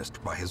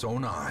unwitnessed by his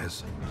own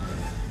eyes.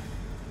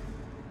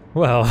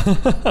 Well,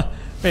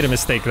 made a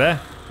mistake there.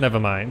 Never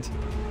mind.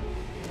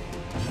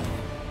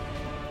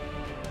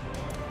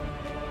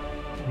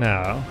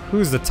 Now,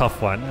 who's the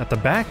tough one? At the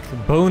back?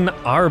 Bone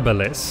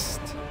Arbalist.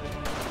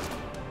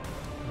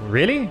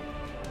 Really?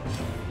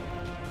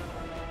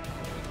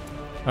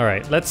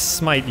 Alright, let's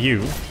smite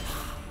you.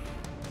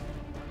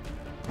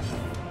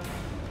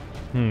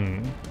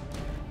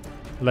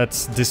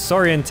 Let's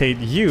disorientate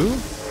you.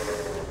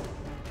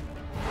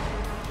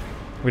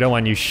 We don't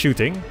want you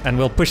shooting. And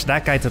we'll push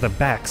that guy to the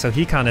back so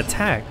he can't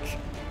attack.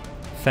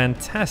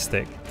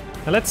 Fantastic.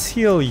 Now let's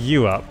heal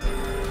you up.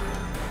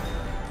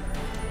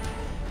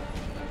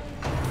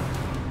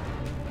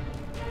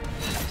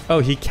 Oh,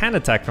 he can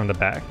attack from the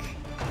back.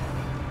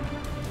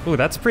 Ooh,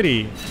 that's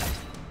pretty...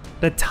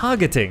 They're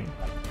targeting.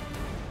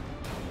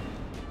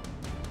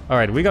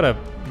 Alright, we gotta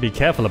be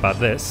careful about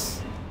this.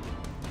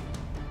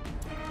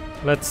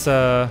 Let's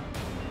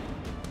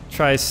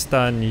try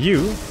stun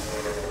you.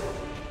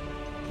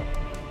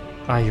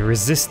 Ah, you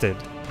resisted.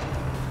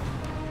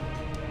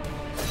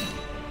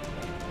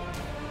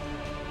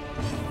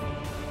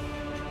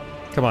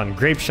 Come on,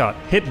 grape shot.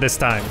 Hit this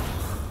time.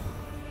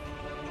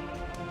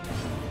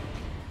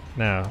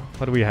 Now,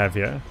 what do we have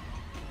here?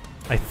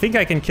 I think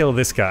I can kill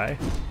this guy.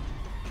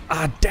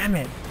 Ah, damn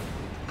it!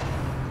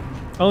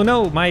 Oh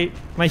no, my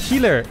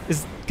healer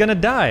is gonna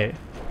die.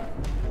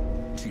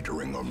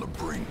 Teetering on the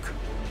brink,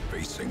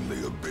 facing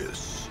the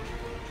abyss.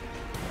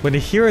 When the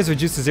hero is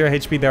reduced to 0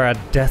 HP, they are at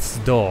death's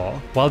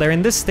door. While they're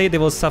in this state, they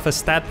will suffer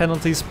stat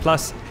penalties,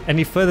 plus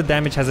any further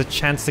damage has a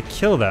chance to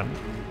kill them.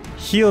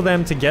 Heal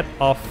them to get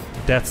off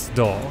death's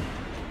door.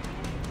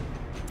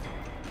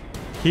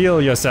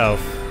 Heal yourself.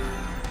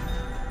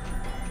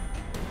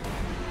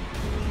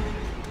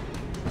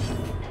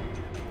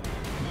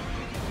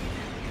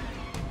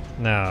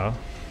 Now,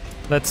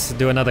 let's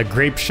do another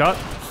grape shot.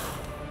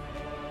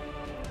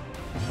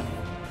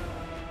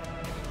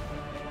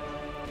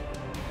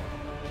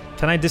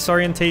 Can I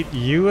disorientate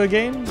you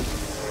again?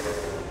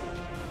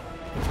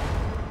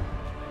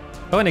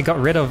 Oh, and it got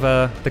rid of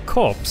the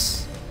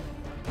corpse.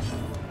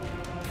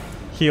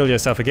 Heal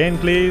yourself again,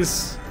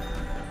 please.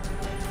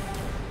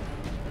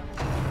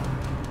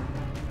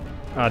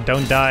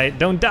 Don't die.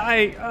 Don't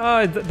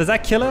die! Does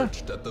that kill her?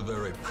 At the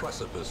very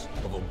precipice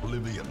of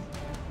oblivion.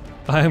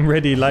 I am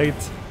ready, light.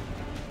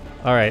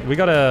 Alright, we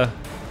gotta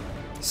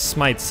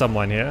smite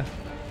someone here.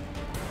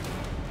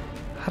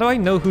 How do I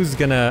know who's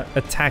gonna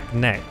attack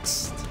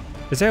next?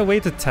 Is there a way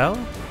to tell?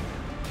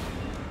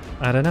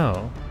 I don't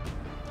know.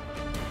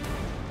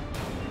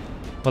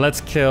 Well,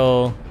 let's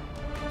kill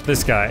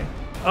this guy.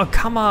 Oh,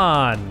 come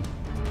on!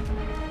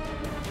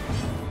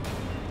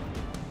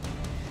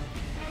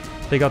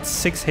 They got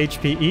 6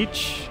 HP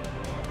each.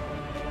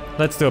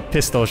 Let's do a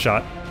pistol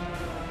shot.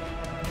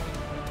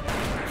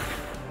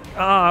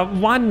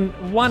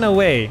 One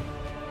away.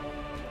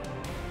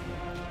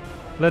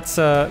 Let's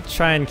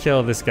try and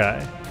kill this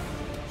guy.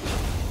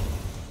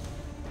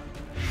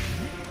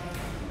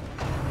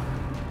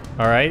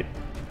 Alright.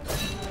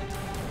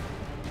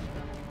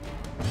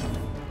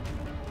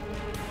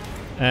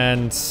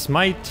 And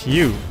smite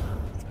you.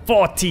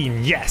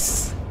 14,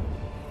 yes!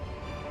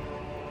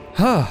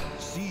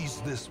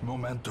 Seize this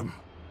momentum.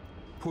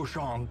 Push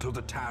on to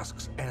the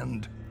task's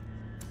end.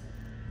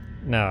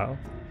 Now,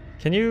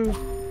 can you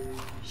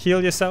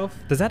heal yourself?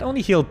 Does that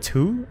only heal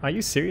 2? Are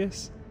you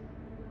serious?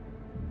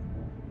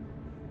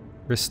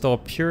 Restore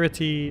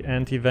purity,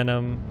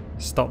 anti-venom,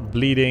 stop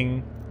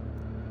bleeding.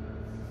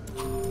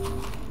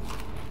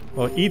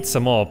 Well, eat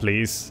some more,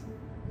 please.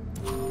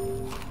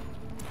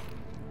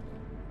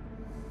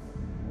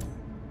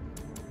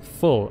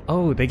 Full.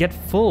 Oh, they get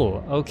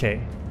full.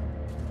 Okay.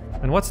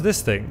 And what's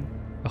this thing?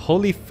 A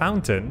holy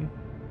fountain.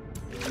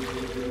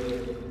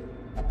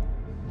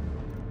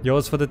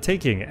 Yours for the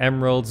taking.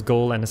 Emeralds,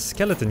 gold, and a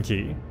skeleton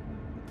key.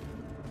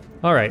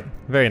 Alright,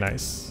 very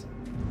nice.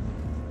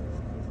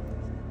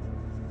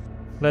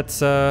 Let's,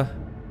 does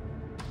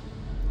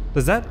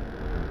that...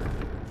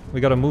 We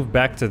gotta move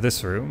back to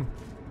this room.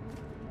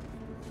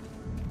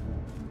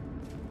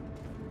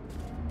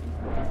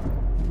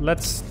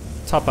 Let's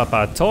top up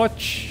our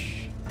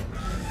torch.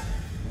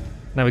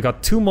 Now we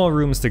got 2 more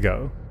rooms to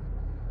go.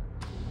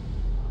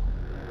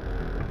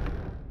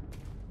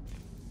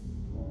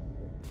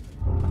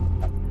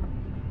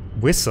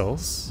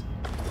 Whistles.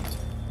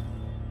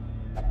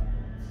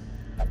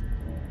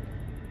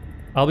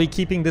 I'll be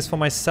keeping this for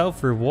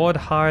myself. Reward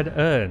hard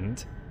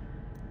earned.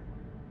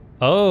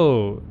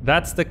 Oh,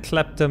 that's the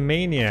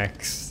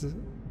kleptomaniacs.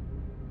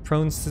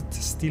 Prone to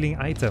stealing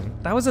item.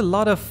 That was a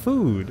lot of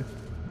food.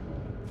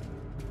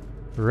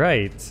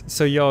 Right,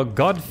 so you're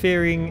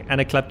God-fearing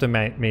and a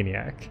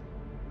kleptomaniac.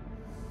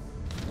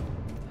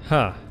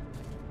 Huh.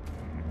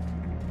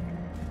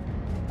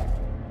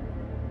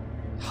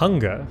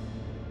 Hunger.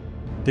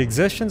 The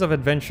exertions of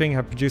adventuring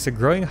have produced a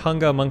growing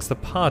hunger amongst the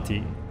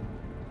party.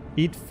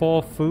 Eat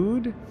 4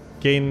 food,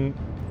 gain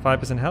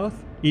 5%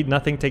 health. Eat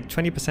nothing, take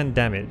 20%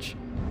 damage.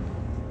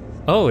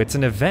 Oh, it's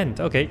an event.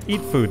 Okay,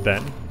 eat food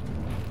then.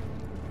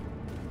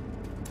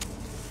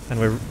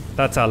 And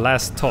that's our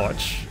last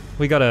torch.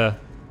 We gotta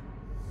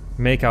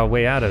make our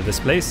way out of this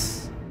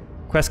place.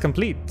 Quest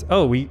complete.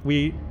 Oh,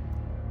 we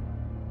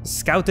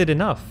scouted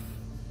enough.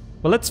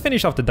 Well, let's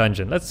finish off the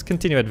dungeon. Let's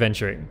continue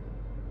adventuring.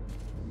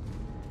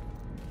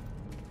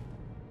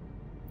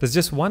 There's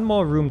just 1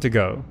 more room to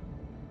go.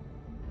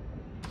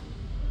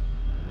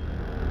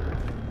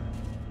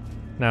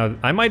 Now,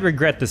 I might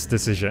regret this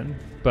decision,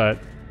 but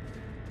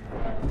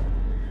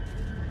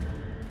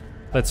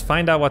let's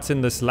find out what's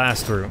in this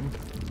last room.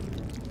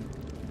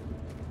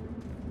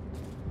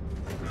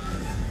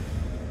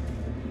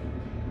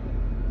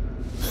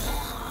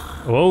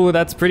 Oh,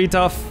 that's pretty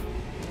tough.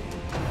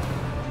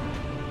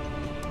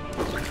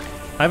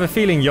 I have a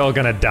feeling you're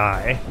gonna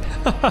die.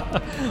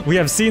 We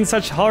have seen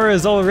such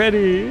horrors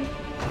already.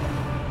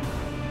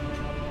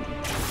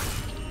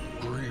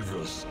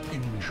 Grievous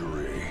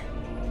injury.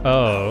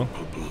 Oh.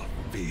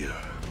 Fear.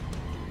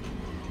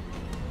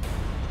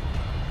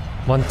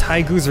 When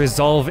Taigu's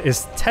resolve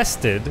is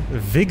tested,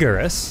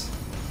 vigorous.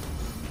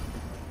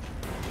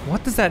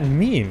 What does that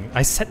mean?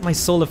 I set my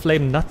soul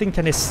aflame, nothing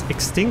can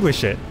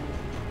extinguish it.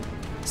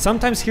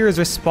 Sometimes heroes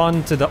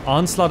respond to the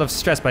onslaught of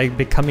stress by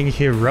becoming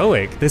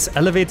heroic. This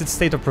elevated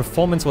state of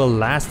performance will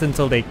last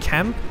until they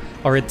camp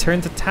or return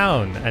to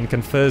town and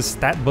confers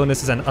stat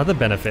bonuses and other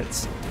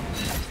benefits.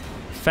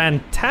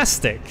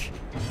 Fantastic!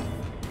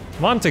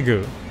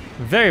 Montagu.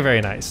 Very, very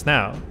nice.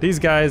 Now, these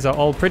guys are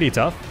all pretty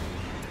tough.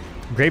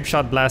 Grape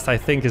Shot Blast, I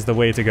think, is the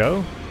way to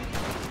go.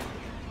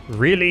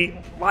 Really?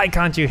 Why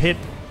can't you hit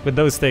with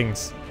those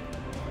things?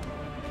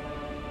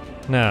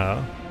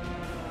 No.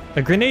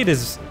 A grenade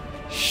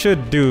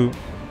should do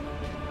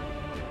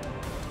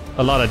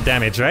a lot of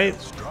damage, right?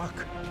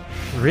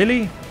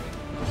 Really?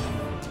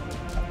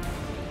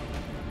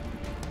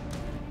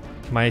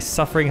 My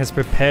suffering has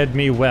prepared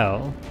me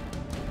well.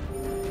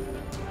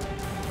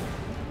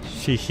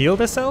 She healed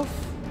herself?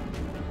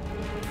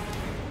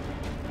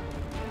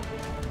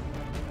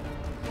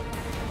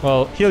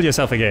 Well, heal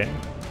yourself again.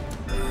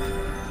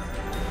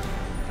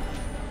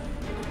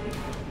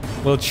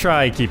 We'll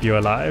try keep you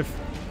alive.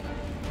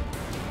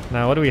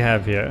 Now, what do we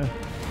have here?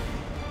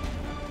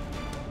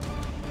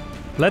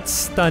 Let's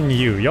stun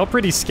you. You're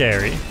pretty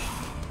scary.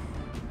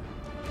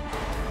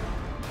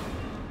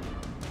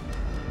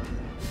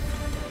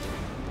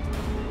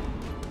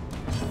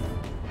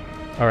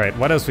 Alright,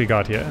 what else we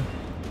got here?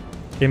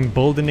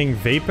 Emboldening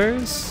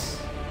Vapors?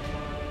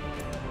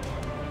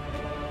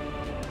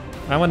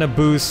 I want to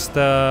boost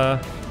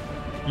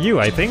you,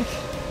 I think.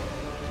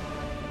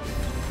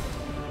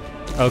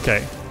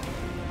 Okay.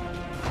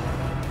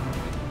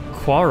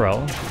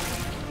 Quarrel.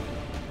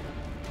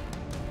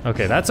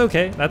 Okay, that's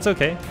okay. That's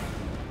okay.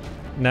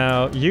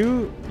 Now,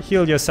 you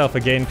heal yourself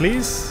again,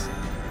 please.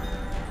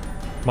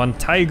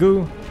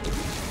 Montaigu.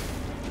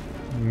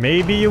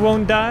 Maybe you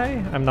won't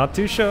die? I'm not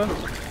too sure.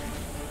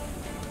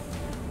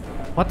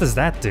 What does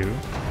that do?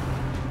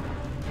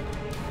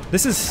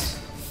 This is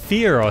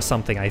fear or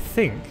something, I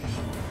think.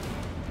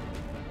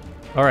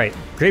 Alright,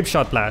 Grape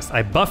Shot Blast.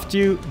 I buffed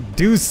you.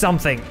 Do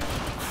something.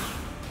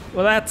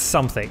 Well, that's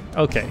something.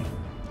 Okay.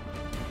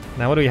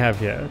 Now what do we have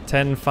here?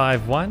 10,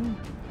 5, 1.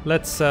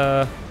 Let's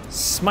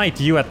smite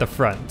you at the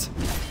front.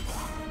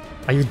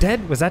 Are you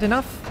dead? Was that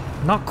enough?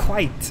 Not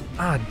quite.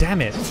 Ah,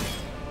 damn it.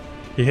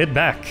 He hit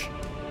back.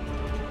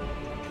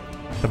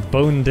 The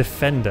Bone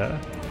Defender.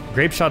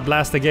 Grape Shot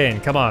Blast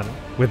again. Come on.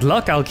 With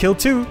luck, I'll kill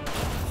 2.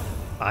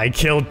 I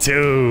killed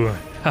 2.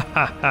 Ha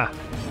ha ha.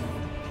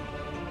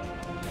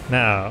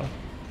 Now,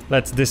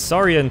 let's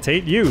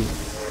disorientate you.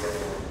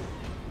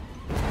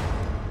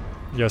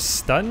 You're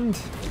stunned.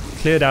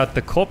 Cleared out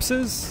the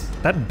corpses.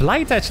 That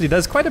blight actually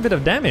does quite a bit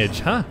of damage,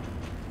 huh?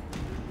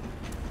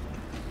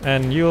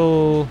 And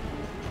you'll...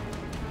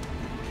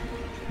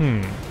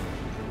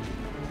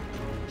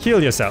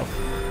 heal yourself.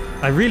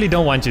 I really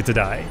don't want you to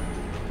die.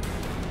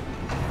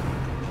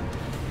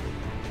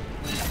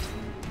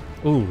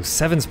 Ooh,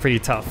 7's pretty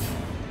tough.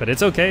 But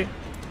it's okay.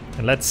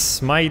 And let's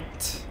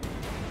smite...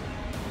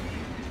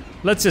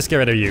 Let's just get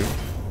rid of you.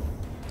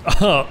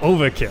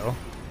 Overkill.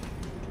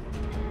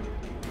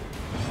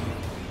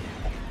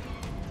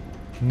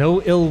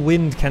 No ill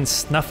wind can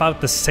snuff out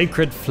the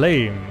sacred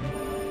flame.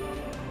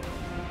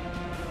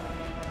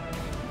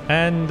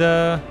 And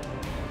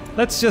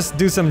let's just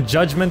do some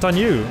judgment on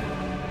you.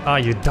 Ah,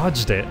 you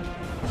dodged it.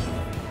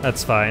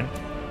 That's fine.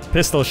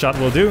 Pistol shot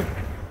will do.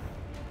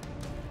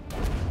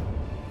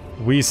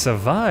 We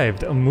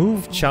survived. A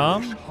move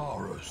charm.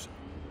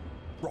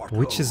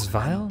 Witch's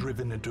Vial?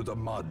 Driven into the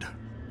mud.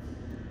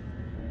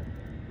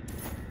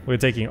 We're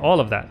taking all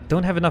of that.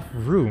 Don't have enough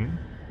room.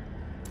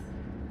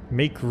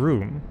 Make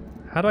room.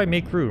 How do I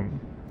make room?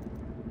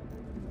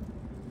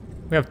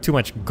 We have too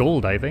much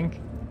gold, I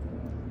think.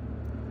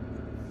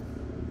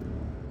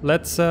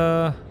 Let's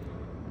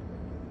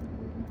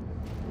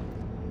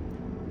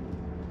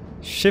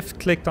shift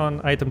clicked on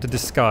item to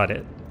discard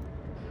it.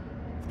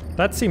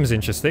 That seems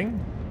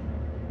interesting.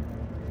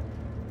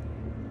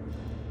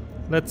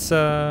 Let's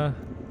I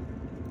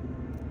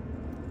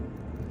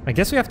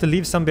guess we have to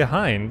leave some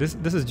behind.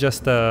 This is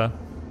just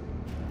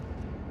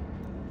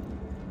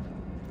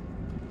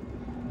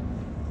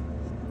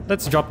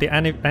let's drop the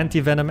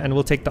anti-venom and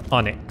we'll take the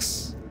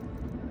onyx.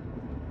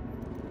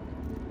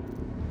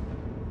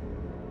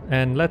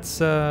 And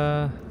let's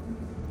I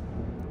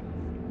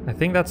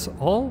think that's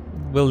all.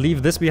 We'll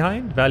leave this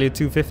behind. Value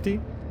 250.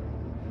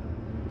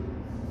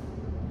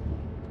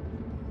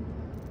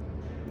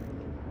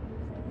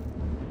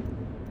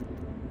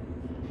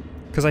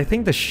 Because I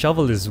think the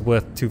shovel is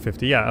worth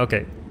 250. Yeah,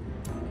 okay.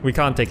 We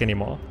can't take any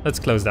more. Let's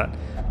close that.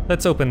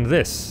 Let's open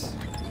this.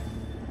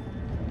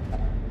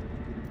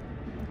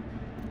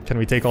 Can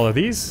we take all of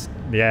these?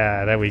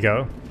 Yeah, there we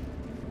go.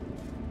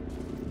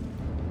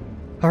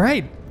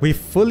 Alright, we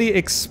fully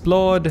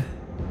explored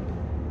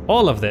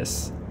all of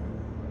this.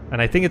 And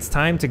I think it's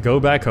time to go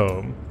back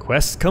home.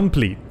 Quest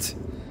complete.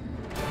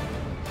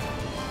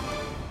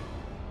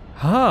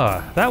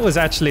 Ah, that was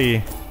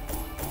actually...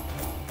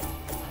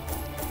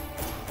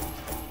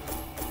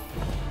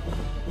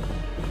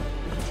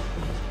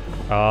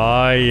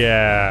 Oh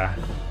yeah.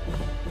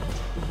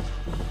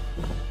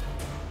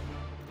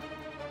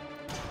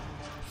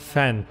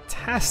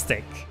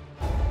 Fantastic.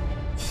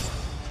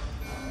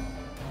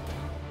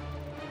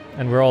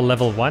 And we're all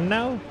level 1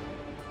 now?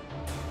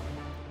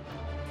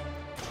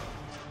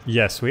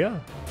 Yes, we are.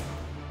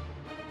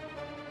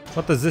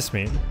 What does this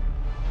mean?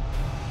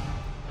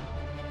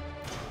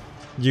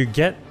 You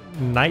get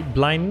night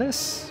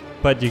blindness,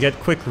 but you get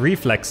quick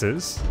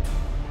reflexes.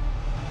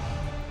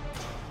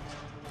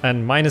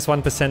 And minus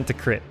 1% to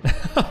crit.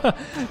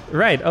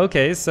 Right,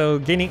 okay, so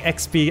gaining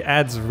XP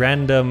adds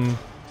random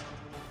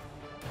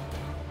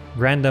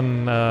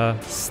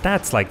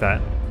stats like that.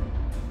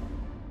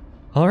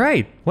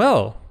 Alright,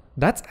 well,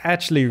 that's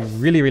actually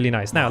really, really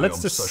nice. Now,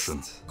 let's just... My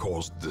obsession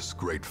caused this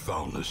great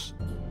foulness,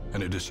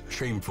 and it is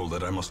shameful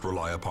that I must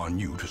rely upon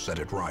you to set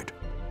it right.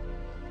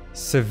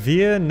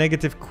 Severe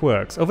negative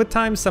quirks. Over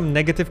time, some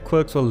negative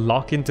quirks will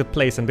lock into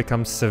place and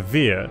become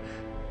severe.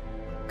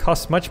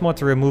 Costs much more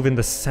to remove in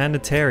the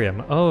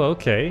sanitarium. Oh,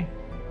 okay.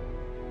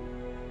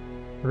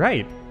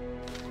 Right.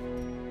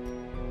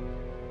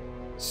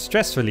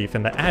 Stress relief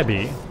in the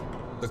Abbey.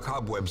 The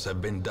cobwebs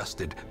have been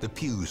dusted, the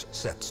pews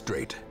set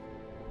straight.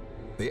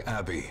 The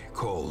Abbey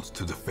calls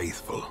to the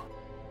faithful.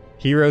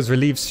 Heroes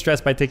relieve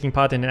stress by taking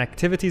part in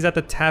activities at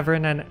the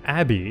tavern and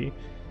Abbey.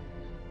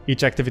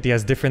 Each activity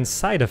has different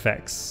side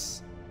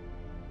effects.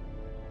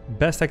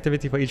 Best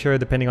activity for each hero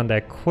depending on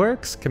their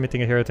quirks.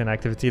 Committing a hero to an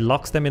activity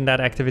locks them in that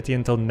activity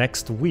until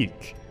next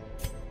week.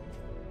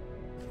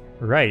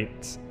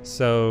 Right.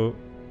 So,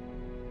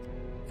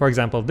 for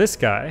example, this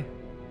guy.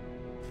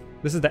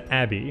 This is the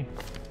Abbey.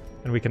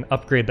 And we can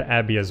upgrade the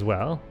Abbey as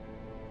well.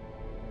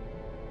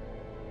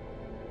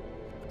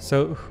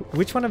 So,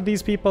 which one of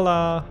these people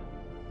are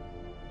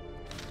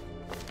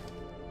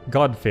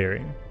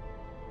God-fearing?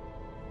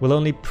 Will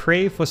only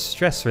pray for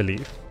stress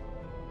relief.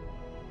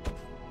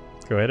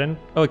 Let's go ahead and...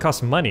 Oh, it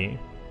costs money.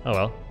 Oh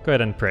well, go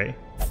ahead and pray.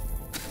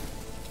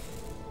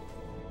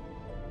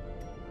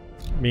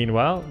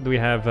 Meanwhile, do we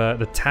have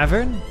the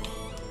tavern?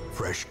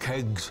 Fresh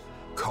kegs,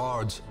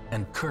 cards,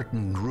 and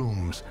curtained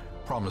rooms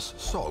promise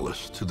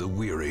solace to the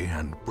weary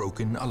and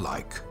broken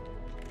alike.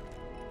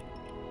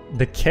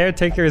 The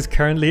caretaker is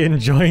currently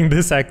enjoying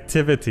this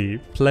activity.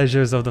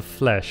 Pleasures of the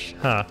flesh.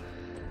 Huh.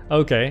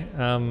 Okay,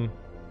 I'm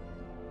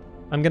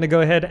gonna go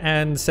ahead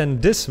and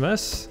send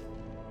Dismas.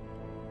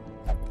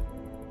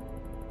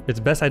 It's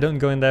best I don't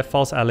go in there,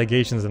 false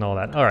allegations and all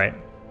that. Alright.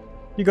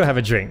 You go have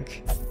a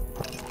drink.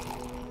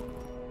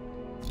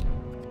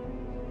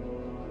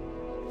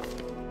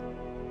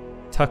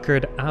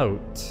 Tuckered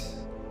out.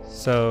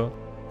 So...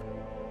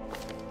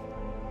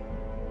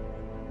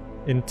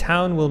 in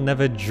town we'll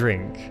never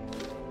drink.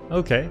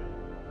 Okay.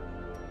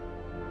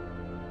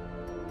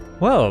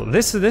 Well,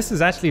 this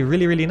is actually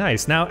really, really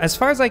nice. Now, as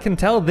far as I can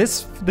tell,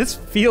 this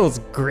feels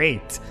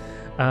great.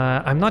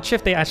 I'm not sure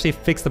if they actually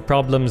fixed the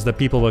problems that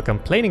people were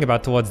complaining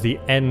about towards the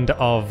end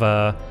of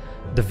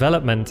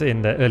development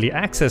in the early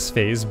access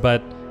phase,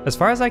 but as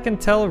far as I can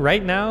tell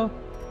right now,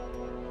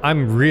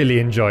 I'm really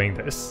enjoying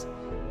this.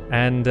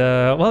 And,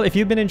 well, if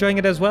you've been enjoying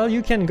it as well,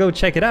 you can go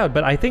check it out,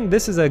 but I think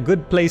this is a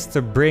good place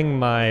to bring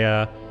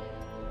my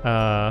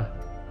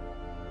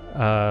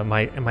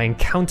my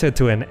encounter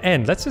to an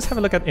end. Let's just have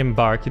a look at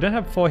Embark. You don't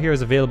have 4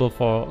 heroes available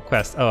for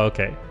quest. Oh,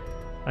 okay.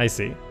 I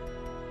see.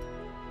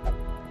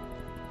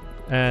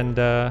 And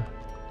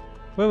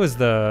where was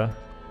the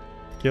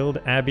guild?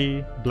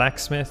 Abbey,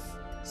 blacksmith,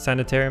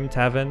 sanitarium,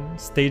 tavern,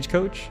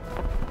 stagecoach?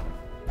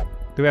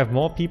 Do we have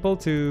more people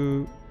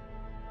to...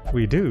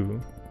 We do.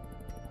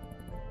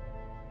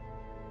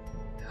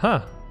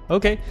 Huh.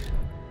 Okay.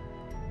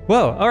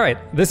 Well, alright,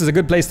 this is a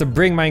good place to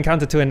bring my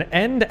encounter to an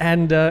end,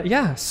 and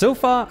yeah, so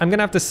far I'm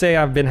gonna have to say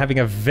I've been having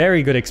a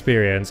very good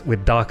experience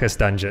with Darkest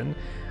Dungeon.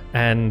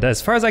 And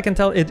as far as I can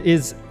tell, it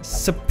is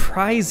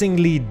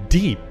surprisingly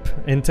deep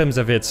in terms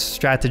of its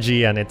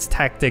strategy and its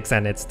tactics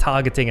and its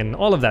targeting and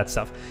all of that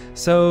stuff.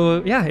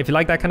 So yeah, if you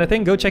like that kind of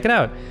thing, go check it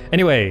out.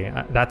 Anyway,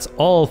 that's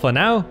all for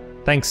now.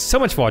 Thanks so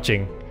much for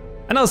watching,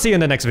 and I'll see you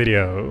in the next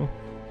video.